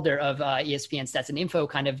Seth Walder of ESPN Stats and Info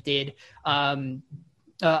kind of did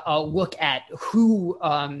a look at who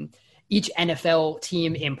each NFL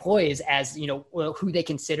team employs as, who they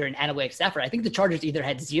consider an analytics staffer. I think the Chargers either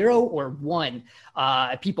had 0 or 1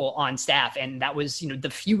 people on staff, and that was, the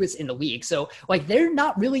fewest in the league. So they're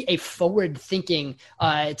not really a forward thinking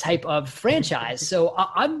type of franchise. So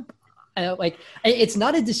I'm it's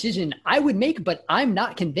not a decision I would make, but I'm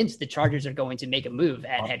not convinced the Chargers are going to make a move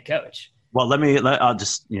at head coach. Well, I'll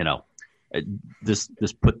just,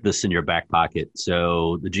 put this in your back pocket.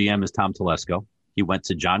 So the GM is Tom Telesco. He went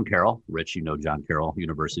to John Carroll. Rich, John Carroll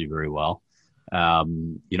University very well.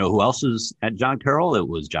 Who else is at John Carroll? It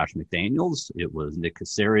was Josh McDaniels. It was Nick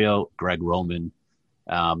Caserio, Greg Roman.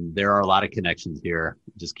 There are a lot of connections here.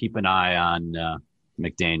 Just keep an eye on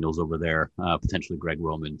McDaniels over there, potentially Greg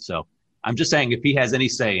Roman. So I'm just saying, if he has any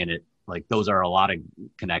say in it, those are a lot of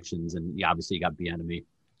connections. And obviously you got Bieniemy.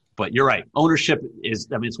 But you're right. Ownership is,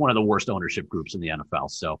 it's one of the worst ownership groups in the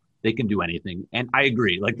NFL. So they can do anything. And I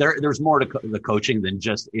agree. There's more to the coaching than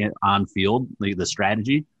just on field, the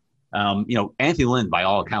strategy. Anthony Lynn, by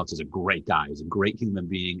all accounts, is a great guy. He's a great human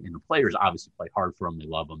being. And the players obviously play hard for him. They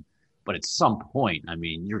love him. But at some point,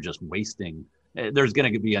 you're just wasting. There's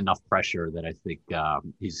going to be enough pressure that I think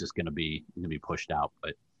he's just going to be pushed out.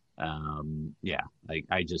 But I'm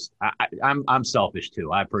selfish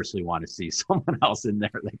too. I personally want to see someone else in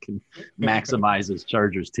there that can maximize this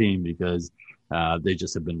Chargers team because they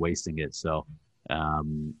just have been wasting it. So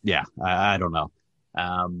I don't know.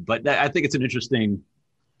 But I think it's an interesting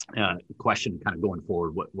question kind of going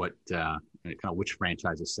forward, what kind of which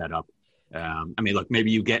franchise is set up.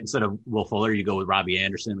 Maybe you get, instead of Will Fuller, you go with Robbie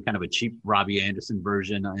Anderson, kind of a cheap Robbie Anderson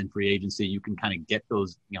version in free agency. You can kind of get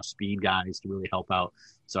those, speed guys to really help out.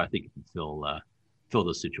 So I think you can fill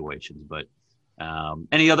those situations. But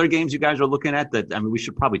any other games you guys are looking at that? We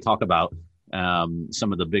should probably talk about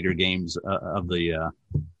some of the bigger games of the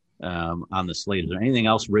on the slate. Is there anything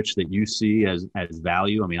else, Rich, that you see as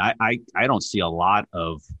value? I don't see a lot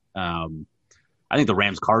of. I think the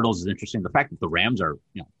Rams Cardinals is interesting. The fact that the Rams are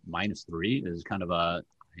 -3 is kind of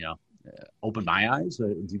opened my eyes.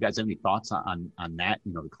 Do you guys have any thoughts on that?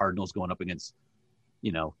 The Cardinals going up against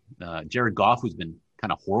Jared Goff, who's been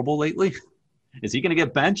kind of horrible lately. Is he going to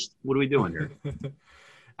get benched? What are we doing here?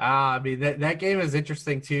 That game is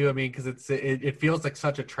interesting too. Because it feels like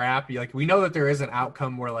such a trap. We know that there is an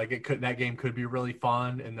outcome where that game could be really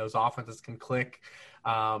fun and those offenses can click.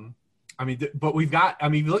 But we've got.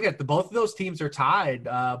 You look at both of those teams are tied.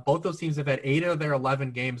 Both those teams have had 8 of their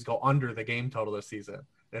 11 games go under the game total this season.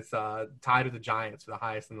 It's tied with the Giants for the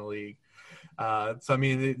highest in the league.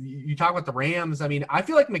 You talk about the Rams. I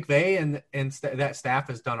feel like McVay and that staff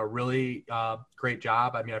has done a really great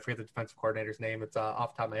job. I forget the defensive coordinator's name. It's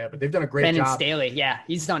off the top of my head, but they've done a great job. Brandon Staley, yeah,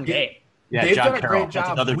 he's done great. Yeah, they've John done a Carroll. great job.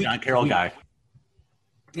 That's another John Carroll guy.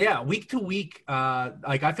 Yeah, week to week,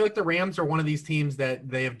 like I feel like the Rams are one of these teams that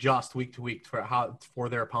they adjust week to week for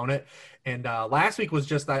their opponent. And last week was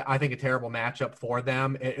just, I think, a terrible matchup for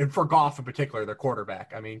them, and for Goff in particular, their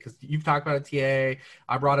quarterback. I mean, because you've talked about it, TA.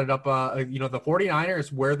 I brought it up. The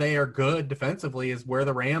 49ers, where they are good defensively, is where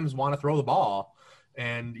the Rams want to throw the ball.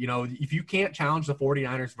 And, if you can't challenge the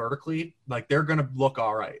 49ers vertically, like, they're going to look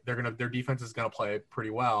all right. Their defense is going to play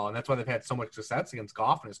pretty well. And that's why they've had so much success against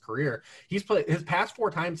Goff in his career. He's played his past 4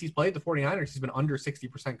 times he's played the 49ers. He's been under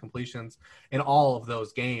 60% completions in all of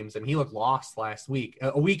those games. And he looked lost last week.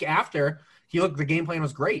 A week after, the game plan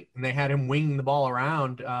was great. And they had him winging the ball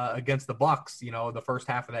around against the Bucs, the first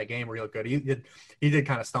half of that game where he looked good. He did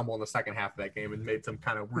kind of stumble in the second half of that game and made some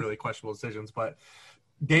kind of really questionable decisions. But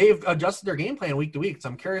they've adjusted their game plan week to week. So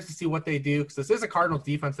I'm curious to see what they do, because this is a Cardinals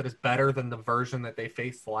defense that is better than the version that they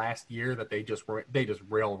faced last year, that they just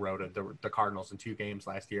railroaded the Cardinals in 2 games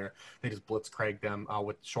last year. They just blitzkrieged them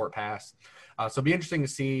with short pass. So it'll be interesting to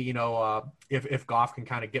see, if Goff can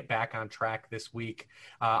kind of get back on track this week.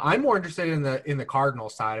 I'm more interested in the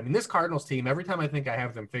Cardinals side. I mean, this Cardinals team, every time I think I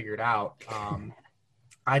have them figured out,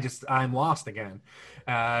 I'm lost again.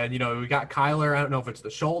 We got Kyler. I don't know if it's the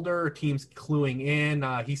shoulder, teams cluing in.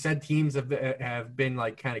 He said teams have been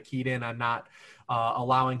like kind of keyed in on not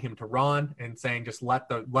allowing him to run, and saying just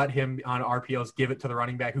let him on RPOs, give it to the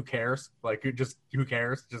running back. Who cares? Who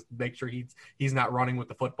cares? Just make sure he's not running with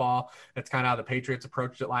the football. That's kind of how the Patriots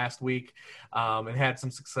approached it last week, and had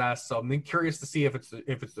some success. So I'm curious to see if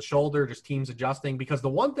it's the shoulder, just teams adjusting. Because the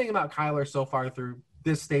one thing about Kyler so far through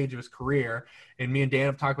this stage of his career, and me and Dan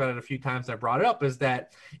have talked about it a few times, I brought it up, is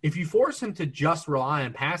that if you force him to just rely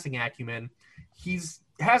on passing acumen,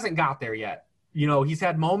 hasn't got there yet. He's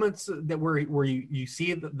had moments that where you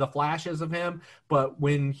see the flashes of him, but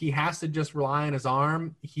when he has to just rely on his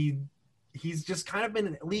arm, he's just kind of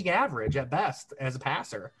been league average at best as a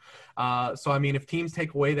passer. So, I mean, if teams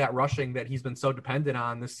take away that rushing that he's been so dependent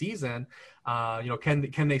on this season,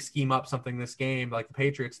 can they scheme up something this game like the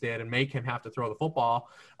Patriots did and make him have to throw the football?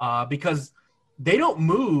 Because they don't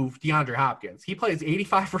move DeAndre Hopkins. He plays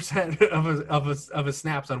 85% of his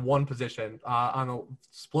snaps on one position, on a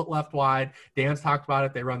split left wide. Dan's talked about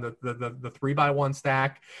it. They run the 3-by-1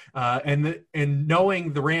 stack, and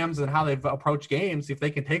knowing the Rams and how they've approached games, if they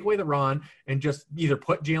can take away the run and just either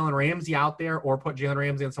put Jalen Ramsey out there or put Jalen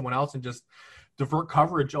Ramsey on someone else and just divert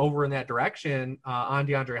coverage over in that direction on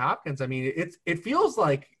DeAndre Hopkins. I mean, it feels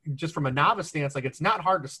like, just from a novice stance, like it's not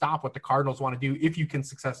hard to stop what the Cardinals want to do if you can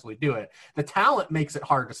successfully do it. The talent makes it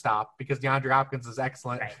hard to stop because DeAndre Hopkins is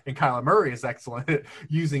excellent, right, and Kyler Murray is excellent at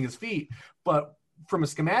using his feet. But from a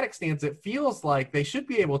schematic stance, it feels like they should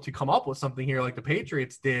be able to come up with something here like the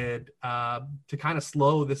Patriots did to kind of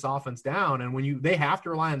slow this offense down. And when they have to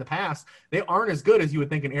rely on the pass, they aren't as good as you would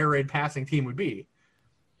think an air raid passing team would be.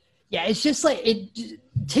 Yeah, it's just like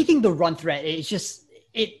taking the run threat. It just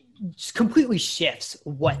completely shifts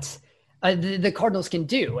what the Cardinals can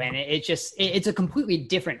do, and it's a completely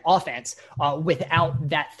different offense without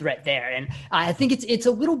that threat there. And I think it's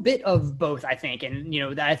a little bit of both. I think,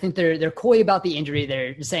 and I think they're coy about the injury.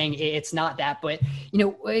 They're saying it's not that, but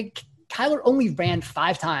Kyler only ran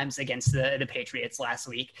 5 times against the Patriots last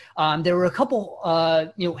week. There were a couple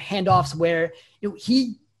handoffs where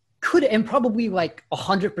he could, and probably like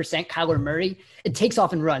 100% Kyler Murray, it takes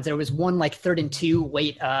off and runs. There was one like 3rd and 2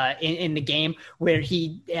 late in the game where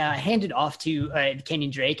he handed off to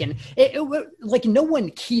Kenyon Drake, and it like no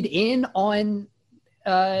one keyed in on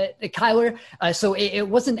Kyler. So it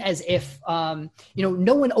wasn't as if, no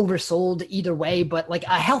one oversold either way, but like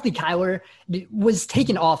a healthy Kyler was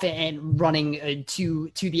taken off and running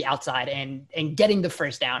to the outside and getting the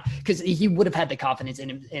first down, because he would have had the confidence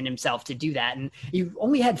in himself to do that. And he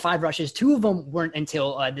only had 5 rushes. 2 of them weren't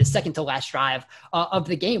until the second to last drive of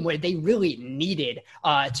the game, where they really needed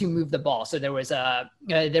to move the ball. So there was a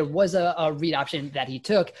read option that he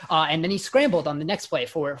took, and then he scrambled on the next play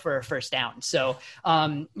for a first down. So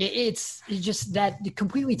it's just that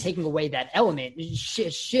completely taking away that element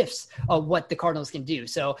shifts what the Cardinals can do.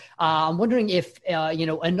 So I'm wondering if,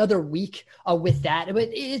 another week with that, but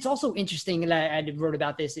it's also interesting. And I wrote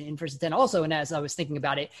about this in First and 10 also. And as I was thinking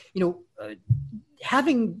about it,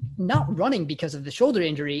 having not running because of the shoulder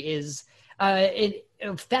injury is a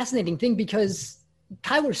fascinating thing, because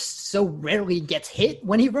Kyler so rarely gets hit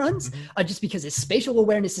when he runs, just because his spatial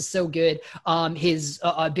awareness is so good. His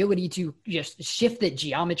ability to just shift the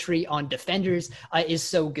geometry on defenders is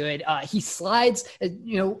so good. He slides,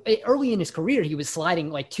 early in his career, he was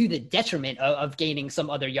sliding like to the detriment of gaining some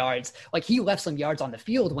other yards. Like he left some yards on the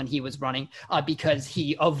field when he was running because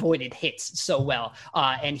he avoided hits so well.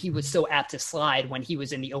 And he was so apt to slide when he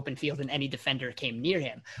was in the open field and any defender came near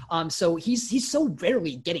him. So he's so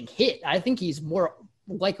rarely getting hit. I think he's more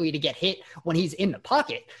likely to get hit when he's in the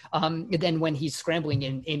pocket than when he's scrambling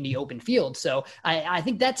in the open field. So I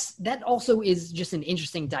think that also is just an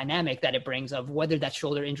interesting dynamic that it brings of whether that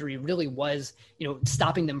shoulder injury really was,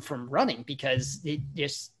 stopping them from running, because it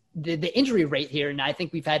just the injury rate here. And I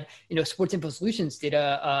think we've had, Sports Info Solutions did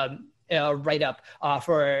a write-up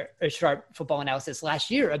for a Sharp Football Analysis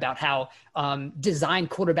last year about how design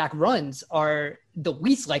quarterback runs are the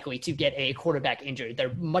least likely to get a quarterback injured.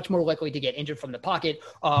 They're much more likely to get injured from the pocket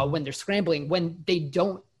when they're scrambling, when they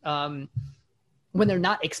don't when they're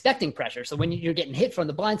not expecting pressure. So when you're getting hit from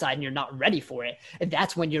the blind side and you're not ready for it,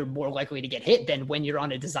 that's when you're more likely to get hit than when you're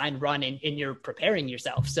on a design run and you're preparing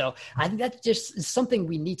yourself. So I think that's just something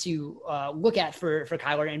we need to look at for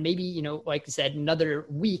Kyler. And maybe, like you said, another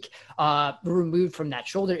week removed from that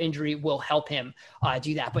shoulder injury will help him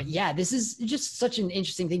do that. But yeah, this is just such an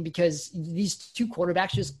interesting thing because these two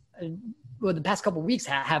quarterbacks just the past couple of weeks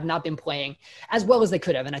have not been playing as well as they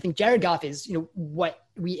could have. And I think Jared Goff is, what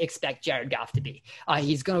we expect Jared Goff to be.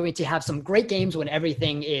 He's going to have some great games when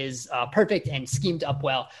everything is perfect and schemed up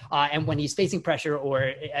well. And when he's facing pressure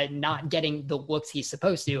or not getting the looks he's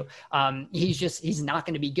supposed to, he's not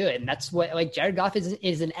going to be good. And that's what, like, Jared Goff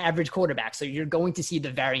is an average quarterback. So you're going to see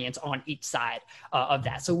the variance on each side of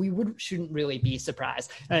that. So we shouldn't really be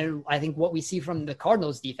surprised. And I think what we see from the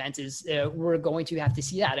Cardinals defense is we're going to have to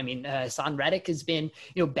see that. I mean, Hassan Reddick has been,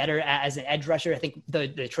 better as an edge rusher. I think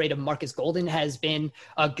the trade of Marcus Golden has been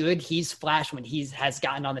good. He's flashed when has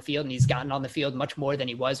gotten on the field, and he's gotten on the field much more than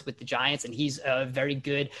he was with the Giants. And he's a very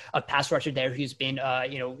good pass rusher there who's been,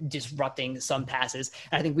 disrupting some passes.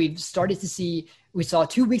 And I think we saw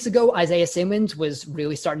 2 weeks ago, Isaiah Simmons was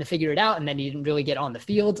really starting to figure it out, and then he didn't really get on the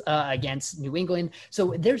field against New England.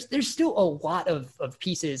 So there's still a lot of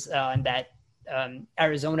pieces in that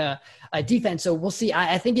Arizona defense. So we'll see.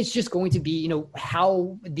 I think it's just going to be,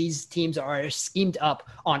 how these teams are schemed up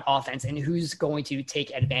on offense and who's going to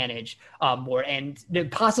take advantage more, and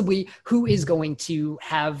possibly who is going to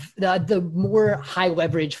have the more high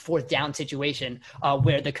leverage fourth down situation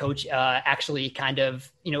where the coach actually kind of,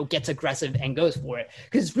 gets aggressive and goes for it.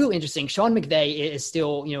 Because it's real interesting. Sean McVay is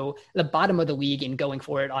still, the bottom of the league in going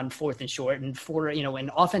for it on fourth and short. And for,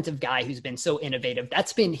 an offensive guy who's been so innovative,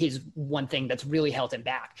 that's been his one thing that's really held him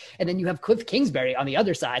back. And then you have Cliff Kingsbury on the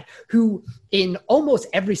other side, who in almost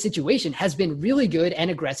every situation has been really good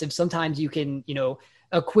and aggressive. Sometimes you can,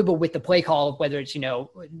 a quibble with the play call, whether it's,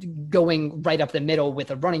 going right up the middle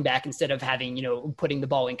with a running back instead of having, putting the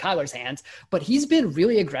ball in Kyler's hands. But he's been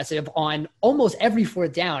really aggressive on almost every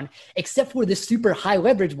fourth down, except for the super high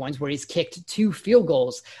leverage ones where he's kicked 2 field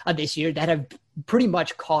goals this year that have pretty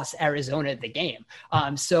much cost Arizona the game.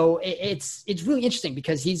 So it's really interesting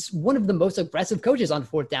because he's one of the most aggressive coaches on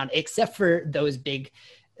fourth down, except for those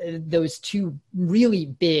 2 really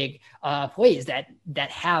big plays that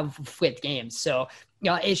have flipped games. So,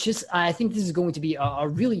 it's just, I think this is going to be a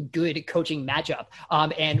really good coaching matchup.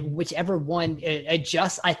 And whichever one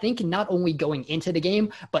adjusts, I think not only going into the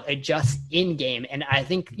game, but adjusts in game. And I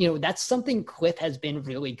think, that's something Cliff has been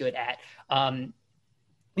really good at.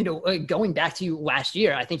 Going back to last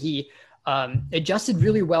year, I think he adjusted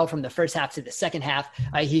really well from the first half to the second half.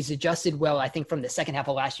 He's adjusted well, I think, from the second half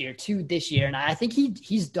of last year to this year. And I think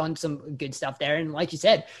he's done some good stuff there. And like you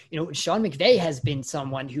said, Sean McVay has been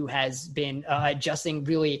someone who has been adjusting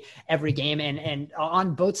really every game and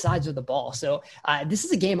on both sides of the ball. So this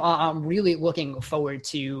is a game I'm really looking forward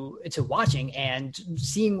to watching and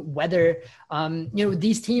seeing whether,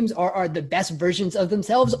 these teams are the best versions of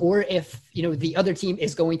themselves, or if, the other team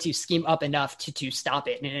is going to scheme up enough to stop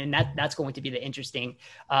it. And that's going to be the interesting,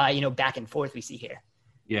 back and forth we see here.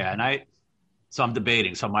 Yeah. And so I'm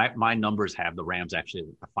debating. So my numbers have the Rams actually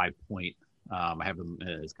a 5 point. I have them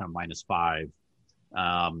as kind of -5.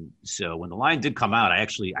 So when the line did come out, I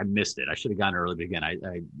missed it. I should have gone early, but again,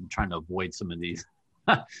 I'm trying to avoid some of these,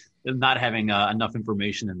 not having enough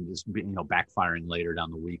information and just backfiring later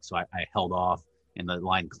down the week. So I held off, and the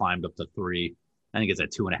line climbed up to 3. I think it's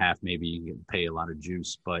at 2.5. Maybe you can pay a lot of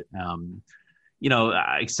juice, but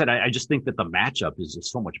I said, I just think that the matchup is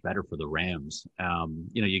just so much better for the Rams.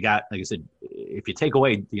 You got, like I said, if you take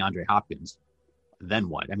away DeAndre Hopkins, then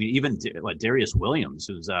what? I mean, even Darius Williams,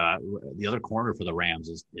 who's the other corner for the Rams,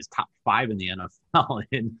 is top 5 in the NFL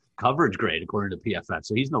in coverage grade according to PFF.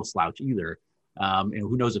 So he's no slouch either. And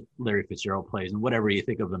who knows if Larry Fitzgerald plays, and whatever you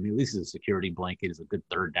think of him, at least he's a security blanket, is a good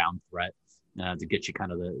third down threat to get you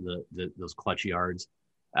kind of those clutch yards.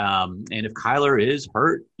 And if Kyler is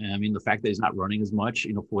hurt, I mean, the fact that he's not running as much,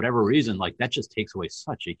 for whatever reason, like that just takes away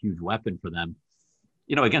such a huge weapon for them.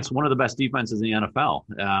 Against one of the best defenses in the NFL.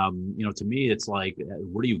 To me, it's like,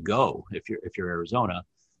 where do you go if you're Arizona? On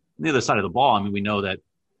the other side of the ball, I mean, we know that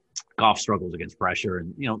Goff struggles against pressure,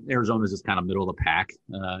 and Arizona's just kind of middle of the pack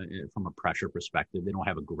from a pressure perspective. They don't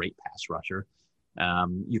have a great pass rusher.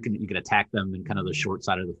 You can attack them in kind of the short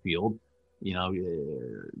side of the field.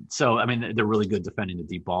 So I mean, they're really good defending the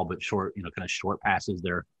deep ball, but short, kind of short passes,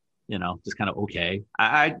 they're just kind of okay.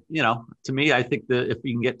 To me, I think that if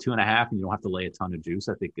you can get 2.5 and you don't have to lay a ton of juice,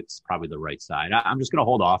 I think it's probably the right side. I'm just going to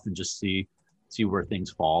hold off and just see where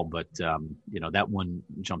things fall. But, that one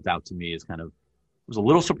jumped out to me as kind of, was a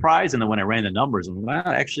little surprised. And then when I ran the numbers, I'm like,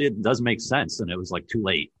 well, actually it does make sense. And it was like too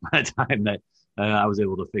late by the time that I was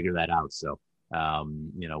able to figure that out. So,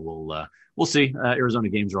 we'll see. Arizona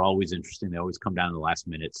games are always interesting. They always come down to the last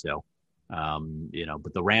minute. So,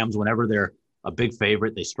 but the Rams, whenever they're a big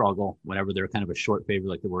favorite, they struggle. Whenever they're kind of a short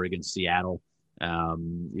favorite, like they were against Seattle,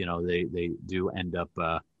 they do end up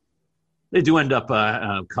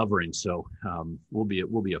covering. So will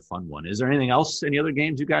be a fun one. Is there anything else? Any other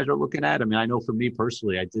games you guys are looking at? I mean, I know for me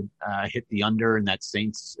personally, I did hit the under in that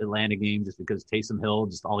Saints Atlanta game just because Taysom Hill,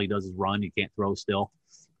 just all he does is run. He can't throw still.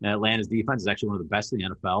 Atlanta's defense is actually one of the best in the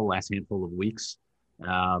NFL last handful of weeks.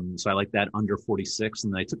 So I like that under 46.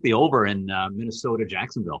 And then I took the over in Minnesota,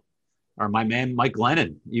 Jacksonville. Or my man Mike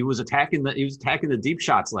Glennon, he was attacking the deep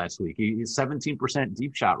shots last week. He's 17%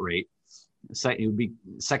 deep shot rate. It would be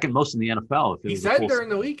second most in the NFL. He said during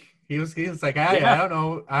the week he was like, hey, yeah. I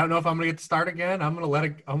don't know if I'm gonna get to start again. I'm gonna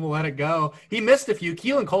let it go. He missed a few.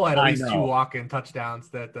 Keelan Cole had at least 2 walk-in touchdowns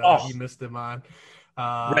that he missed him on.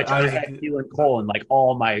 Rich, I had Keelan Cole in like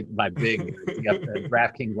all my big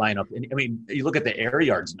DraftKings lineup. And I mean, you look at the air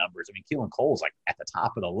yards numbers. I mean, Keelan Cole's like at the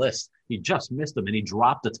top of the list. He just missed him, and he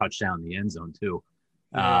dropped a touchdown in the end zone too.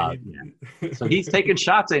 So he's taking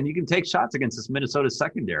shots, and you can take shots against this Minnesota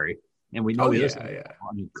secondary. And we know I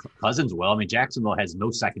mean, Cousins will. I mean, Jacksonville has no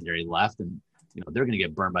secondary left, and they're going to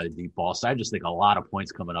get burned by the deep ball. So I just think a lot of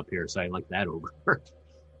points coming up here. So I like that over.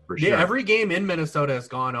 For sure. Yeah, every game in Minnesota has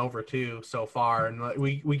gone over too so far, and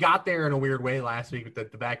we got there in a weird way last week with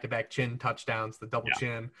the back-to-back chin touchdowns, the double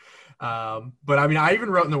chin. But I mean, I even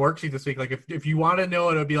wrote in the worksheet this week, like if you want to know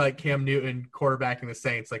what it would be like Cam Newton quarterbacking the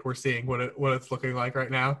Saints, like we're seeing what it's looking like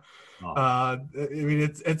right now. I mean,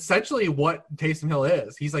 it's essentially what Taysom Hill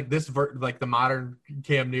is. He's like this, like the modern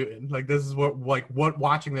Cam Newton. Like this is what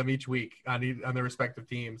watching them each week on their respective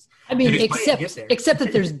teams. I mean, except that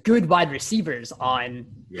there's good wide receivers on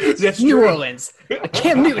New Orleans.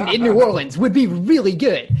 Cam Newton in New Orleans would be really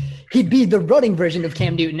good. He'd be the running version of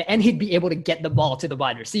Cam Newton, and he'd be able to get the ball to the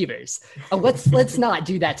wide receivers. Let's not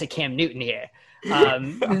do that to Cam Newton here.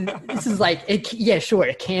 This is like,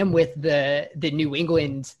 sure, Cam with the New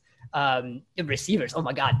England receivers. Oh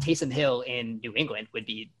my God, Taysom Hill in New England would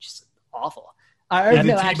be just awful.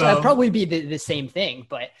 Actually, I'd probably be the same thing.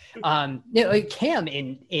 But Cam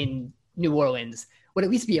in New Orleans would at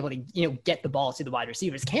least be able to get the ball to the wide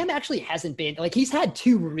receivers. Cam actually hasn't been he's had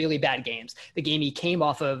 2 really bad games. The game he came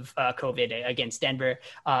off of COVID against Denver,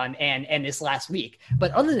 and this last week.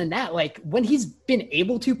 But other than that, when he's been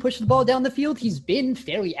able to push the ball down the field, he's been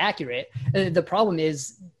fairly accurate. The problem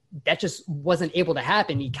is that just wasn't able to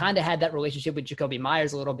happen. He kind of had that relationship with Jacoby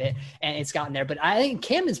Myers a little bit, and it's gotten there. But I think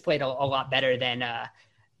Cam has played a lot better than a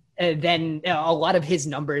lot of his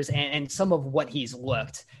numbers and some of what he's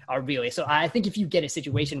looked are really. So I think if you get a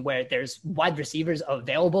situation where there's wide receivers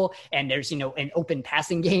available and there's, an open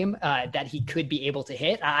passing game that he could be able to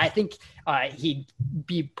hit, I think he'd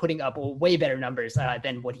be putting up way better numbers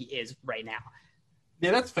than what he is right now. Yeah,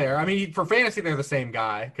 that's fair. I mean, for fantasy, they're the same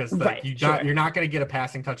guy because you're not going to get a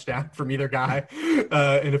passing touchdown from either guy.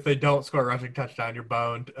 And if they don't score a rushing touchdown, you're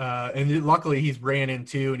boned. And luckily, he's ran in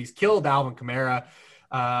 2, and he's killed Alvin Kamara.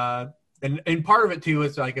 And part of it, too,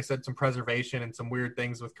 is, like I said, some preservation and some weird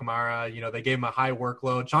things with Kamara. They gave him a high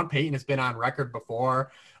workload. Sean Payton has been on record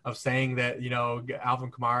before of saying that, Alvin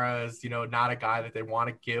Kamara is, not a guy that they want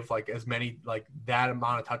to give, as many, that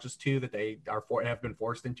amount of touches to that they have been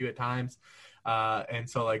forced into at times. And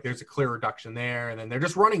so there's a clear reduction there, and then they're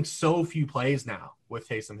just running so few plays now with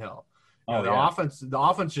Taysom Hill. The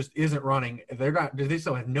offense just isn't running. They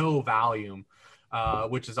still have no volume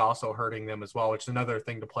which is also hurting them as well, which is another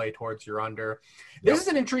thing to play towards your under. This is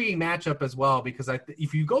an intriguing matchup as well, because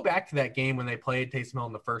if you go back to that game when they played Taysom Hill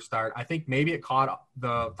in the first start, I think maybe it caught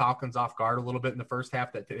the Falcons off guard a little bit in the first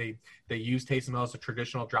half that they used Taysom Hill as a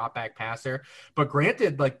traditional drop back passer. But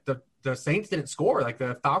granted, like the Saints didn't score. Like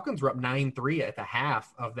the Falcons were up 9-3 at the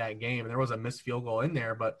half of that game, and there was a missed field goal in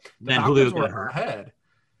there, but the Falcons were ahead.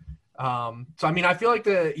 So, I mean, I feel like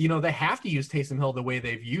they have to use Taysom Hill the way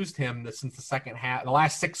they've used him since the second half. The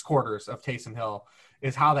last 6 quarters of Taysom Hill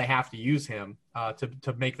is how they have to use him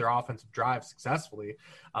to make their offensive drive successfully.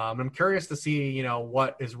 I'm curious to see,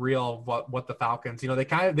 what is real, what the Falcons,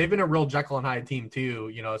 they've been a real Jekyll and Hyde team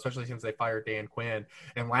too, especially since they fired Dan Quinn.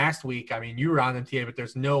 And last week, I mean, you were on them, TA, but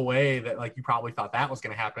there's no way that you probably thought that was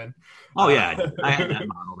going to happen. Oh yeah. I had that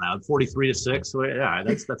model out 43-6. So yeah,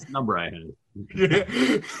 that's the number I had.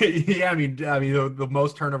 Yeah. I mean, the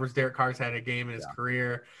most turnovers Derek Carr's had in a game in his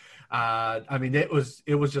career. I mean, it was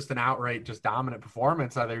just an outright, just dominant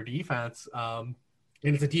performance of their defense. And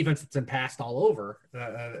it's a defense that's been passed all over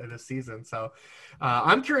this season. So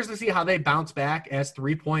I'm curious to see how they bounce back as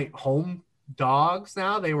 3-point home dogs.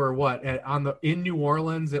 Now they were in New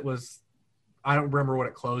Orleans. It was, I don't remember what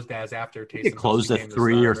it closed as after Taysom. It closed at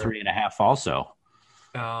 3 or 3.5 also.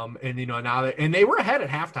 And now they were ahead at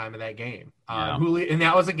halftime of that game. Julio, and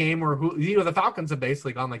that was a game where the Falcons have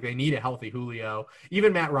basically gone they need a healthy Julio.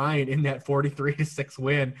 Even Matt Ryan in that 43-6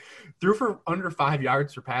 win threw for under 5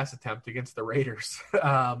 yards per pass attempt against the Raiders.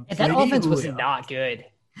 That offense was not good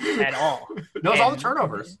at all. No, it was all the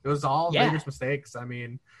turnovers. It was all Raiders mistakes. I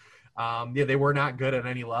mean, they were not good at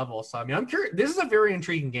any level. So I mean, I'm curious. This is a very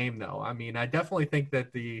intriguing game, though. I mean, I definitely think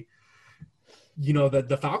that the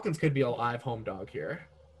Falcons could be a live home dog here.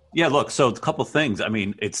 Yeah, look, so a couple things. I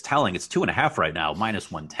mean, it's telling. It's 2.5 right now,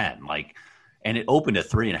 minus 110. And it opened at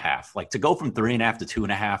 3.5. To go from 3.5 to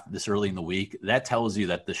 2.5 this early in the week, that tells you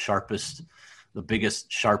that the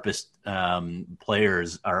biggest, sharpest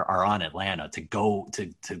players are on Atlanta to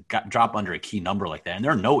drop under a key number like that. And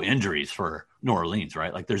there are no injuries for New Orleans,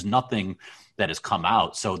 right? There's nothing that has come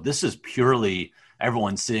out. So this is purely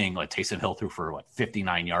everyone's seeing Taysom Hill threw for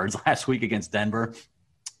 59 yards last week against Denver.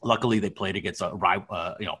 Luckily, they played against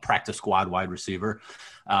a practice squad wide receiver,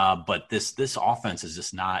 but this offense is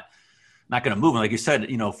just not going to move. And like you said,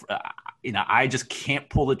 I just can't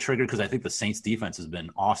pull the trigger because I think the Saints defense has been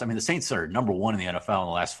awesome. I mean, the Saints are number 1 in the NFL in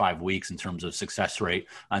the last 5 weeks in terms of success rate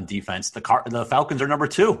on defense. The Falcons are number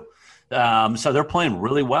 2. So they're playing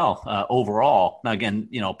really well overall. Now, again,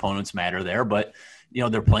 opponents matter there, but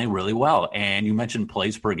they're playing really well. And you mentioned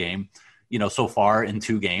plays per game. So far in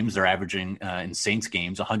 2 games, they're averaging in Saints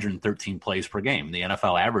games 113 plays per game. The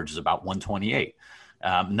NFL average is about 128.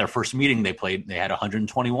 In their first meeting they had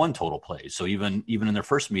 121 total plays. So even in their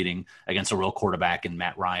first meeting against a real quarterback in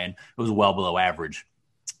Matt Ryan, it was well below average.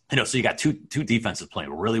 So you got two defenses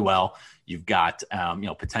playing really well. You've got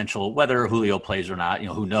potential, whether Julio plays or not,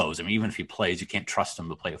 who knows? I mean, even if he plays, you can't trust him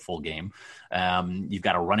to play a full game. You've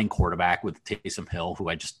got a running quarterback with Taysom Hill, who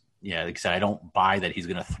like I said, I don't buy that he's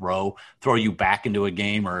going to throw you back into a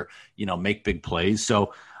game or, make big plays.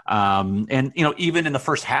 So, even in the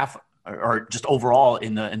first half or just overall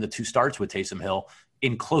in the 2 starts with Taysom Hill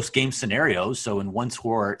in close game scenarios. So in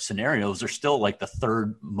 1-score scenarios, they're still the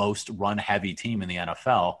 3rd most run heavy team in the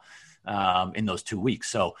NFL in those 2 weeks.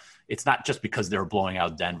 So it's not just because they were blowing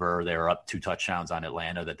out Denver, they were up 2 touchdowns on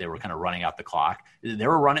Atlanta that they were kind of running out the clock. They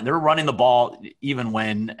were running the ball even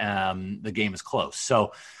when the game is close.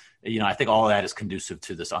 So, I think all of that is conducive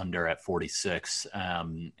to this under at 46.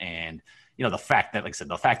 And, the fact that, like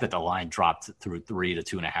I said, the line dropped through 3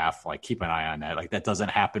 to 2.5, keep an eye on that. That doesn't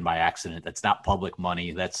happen by accident. That's not public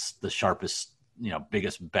money. That's the sharpest,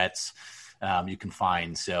 biggest bets you can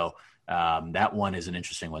find. So that one is an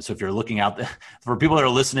interesting one. So if you're looking out for people that are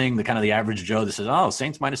listening, the average Joe that says, "Oh,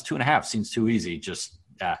 Saints minus 2.5 seems too easy," just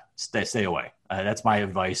stay away. That's my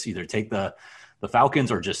advice. Either take the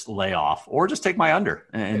Falcons or just lay off, or just take my under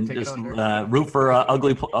and just root for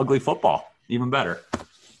ugly football. Even better.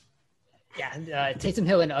 Yeah, Taysom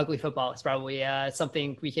Hill and ugly football is probably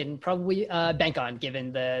something we can probably bank on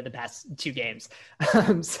given the past 2 games.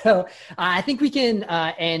 So I think we can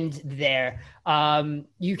end there.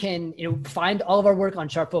 You can find all of our work on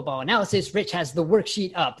Sharp Football Analysis. Rich has the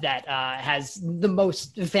worksheet up that has the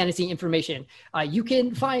most fantasy information you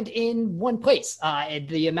can find in one place.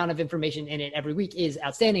 The amount of information in it every week is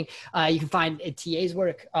outstanding. You can find TA's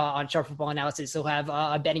work on Sharp Football Analysis. He'll have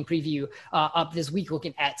a betting preview up this week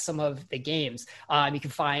looking at some of the games. You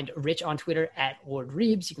can find Rich on Twitter at Ward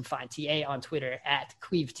Reeves. You can find TA on Twitter at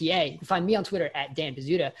CleaveTA. You can find me on Twitter at Dan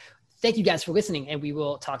Pizzuta. Thank you guys for listening, and we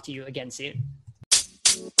will talk to you again soon.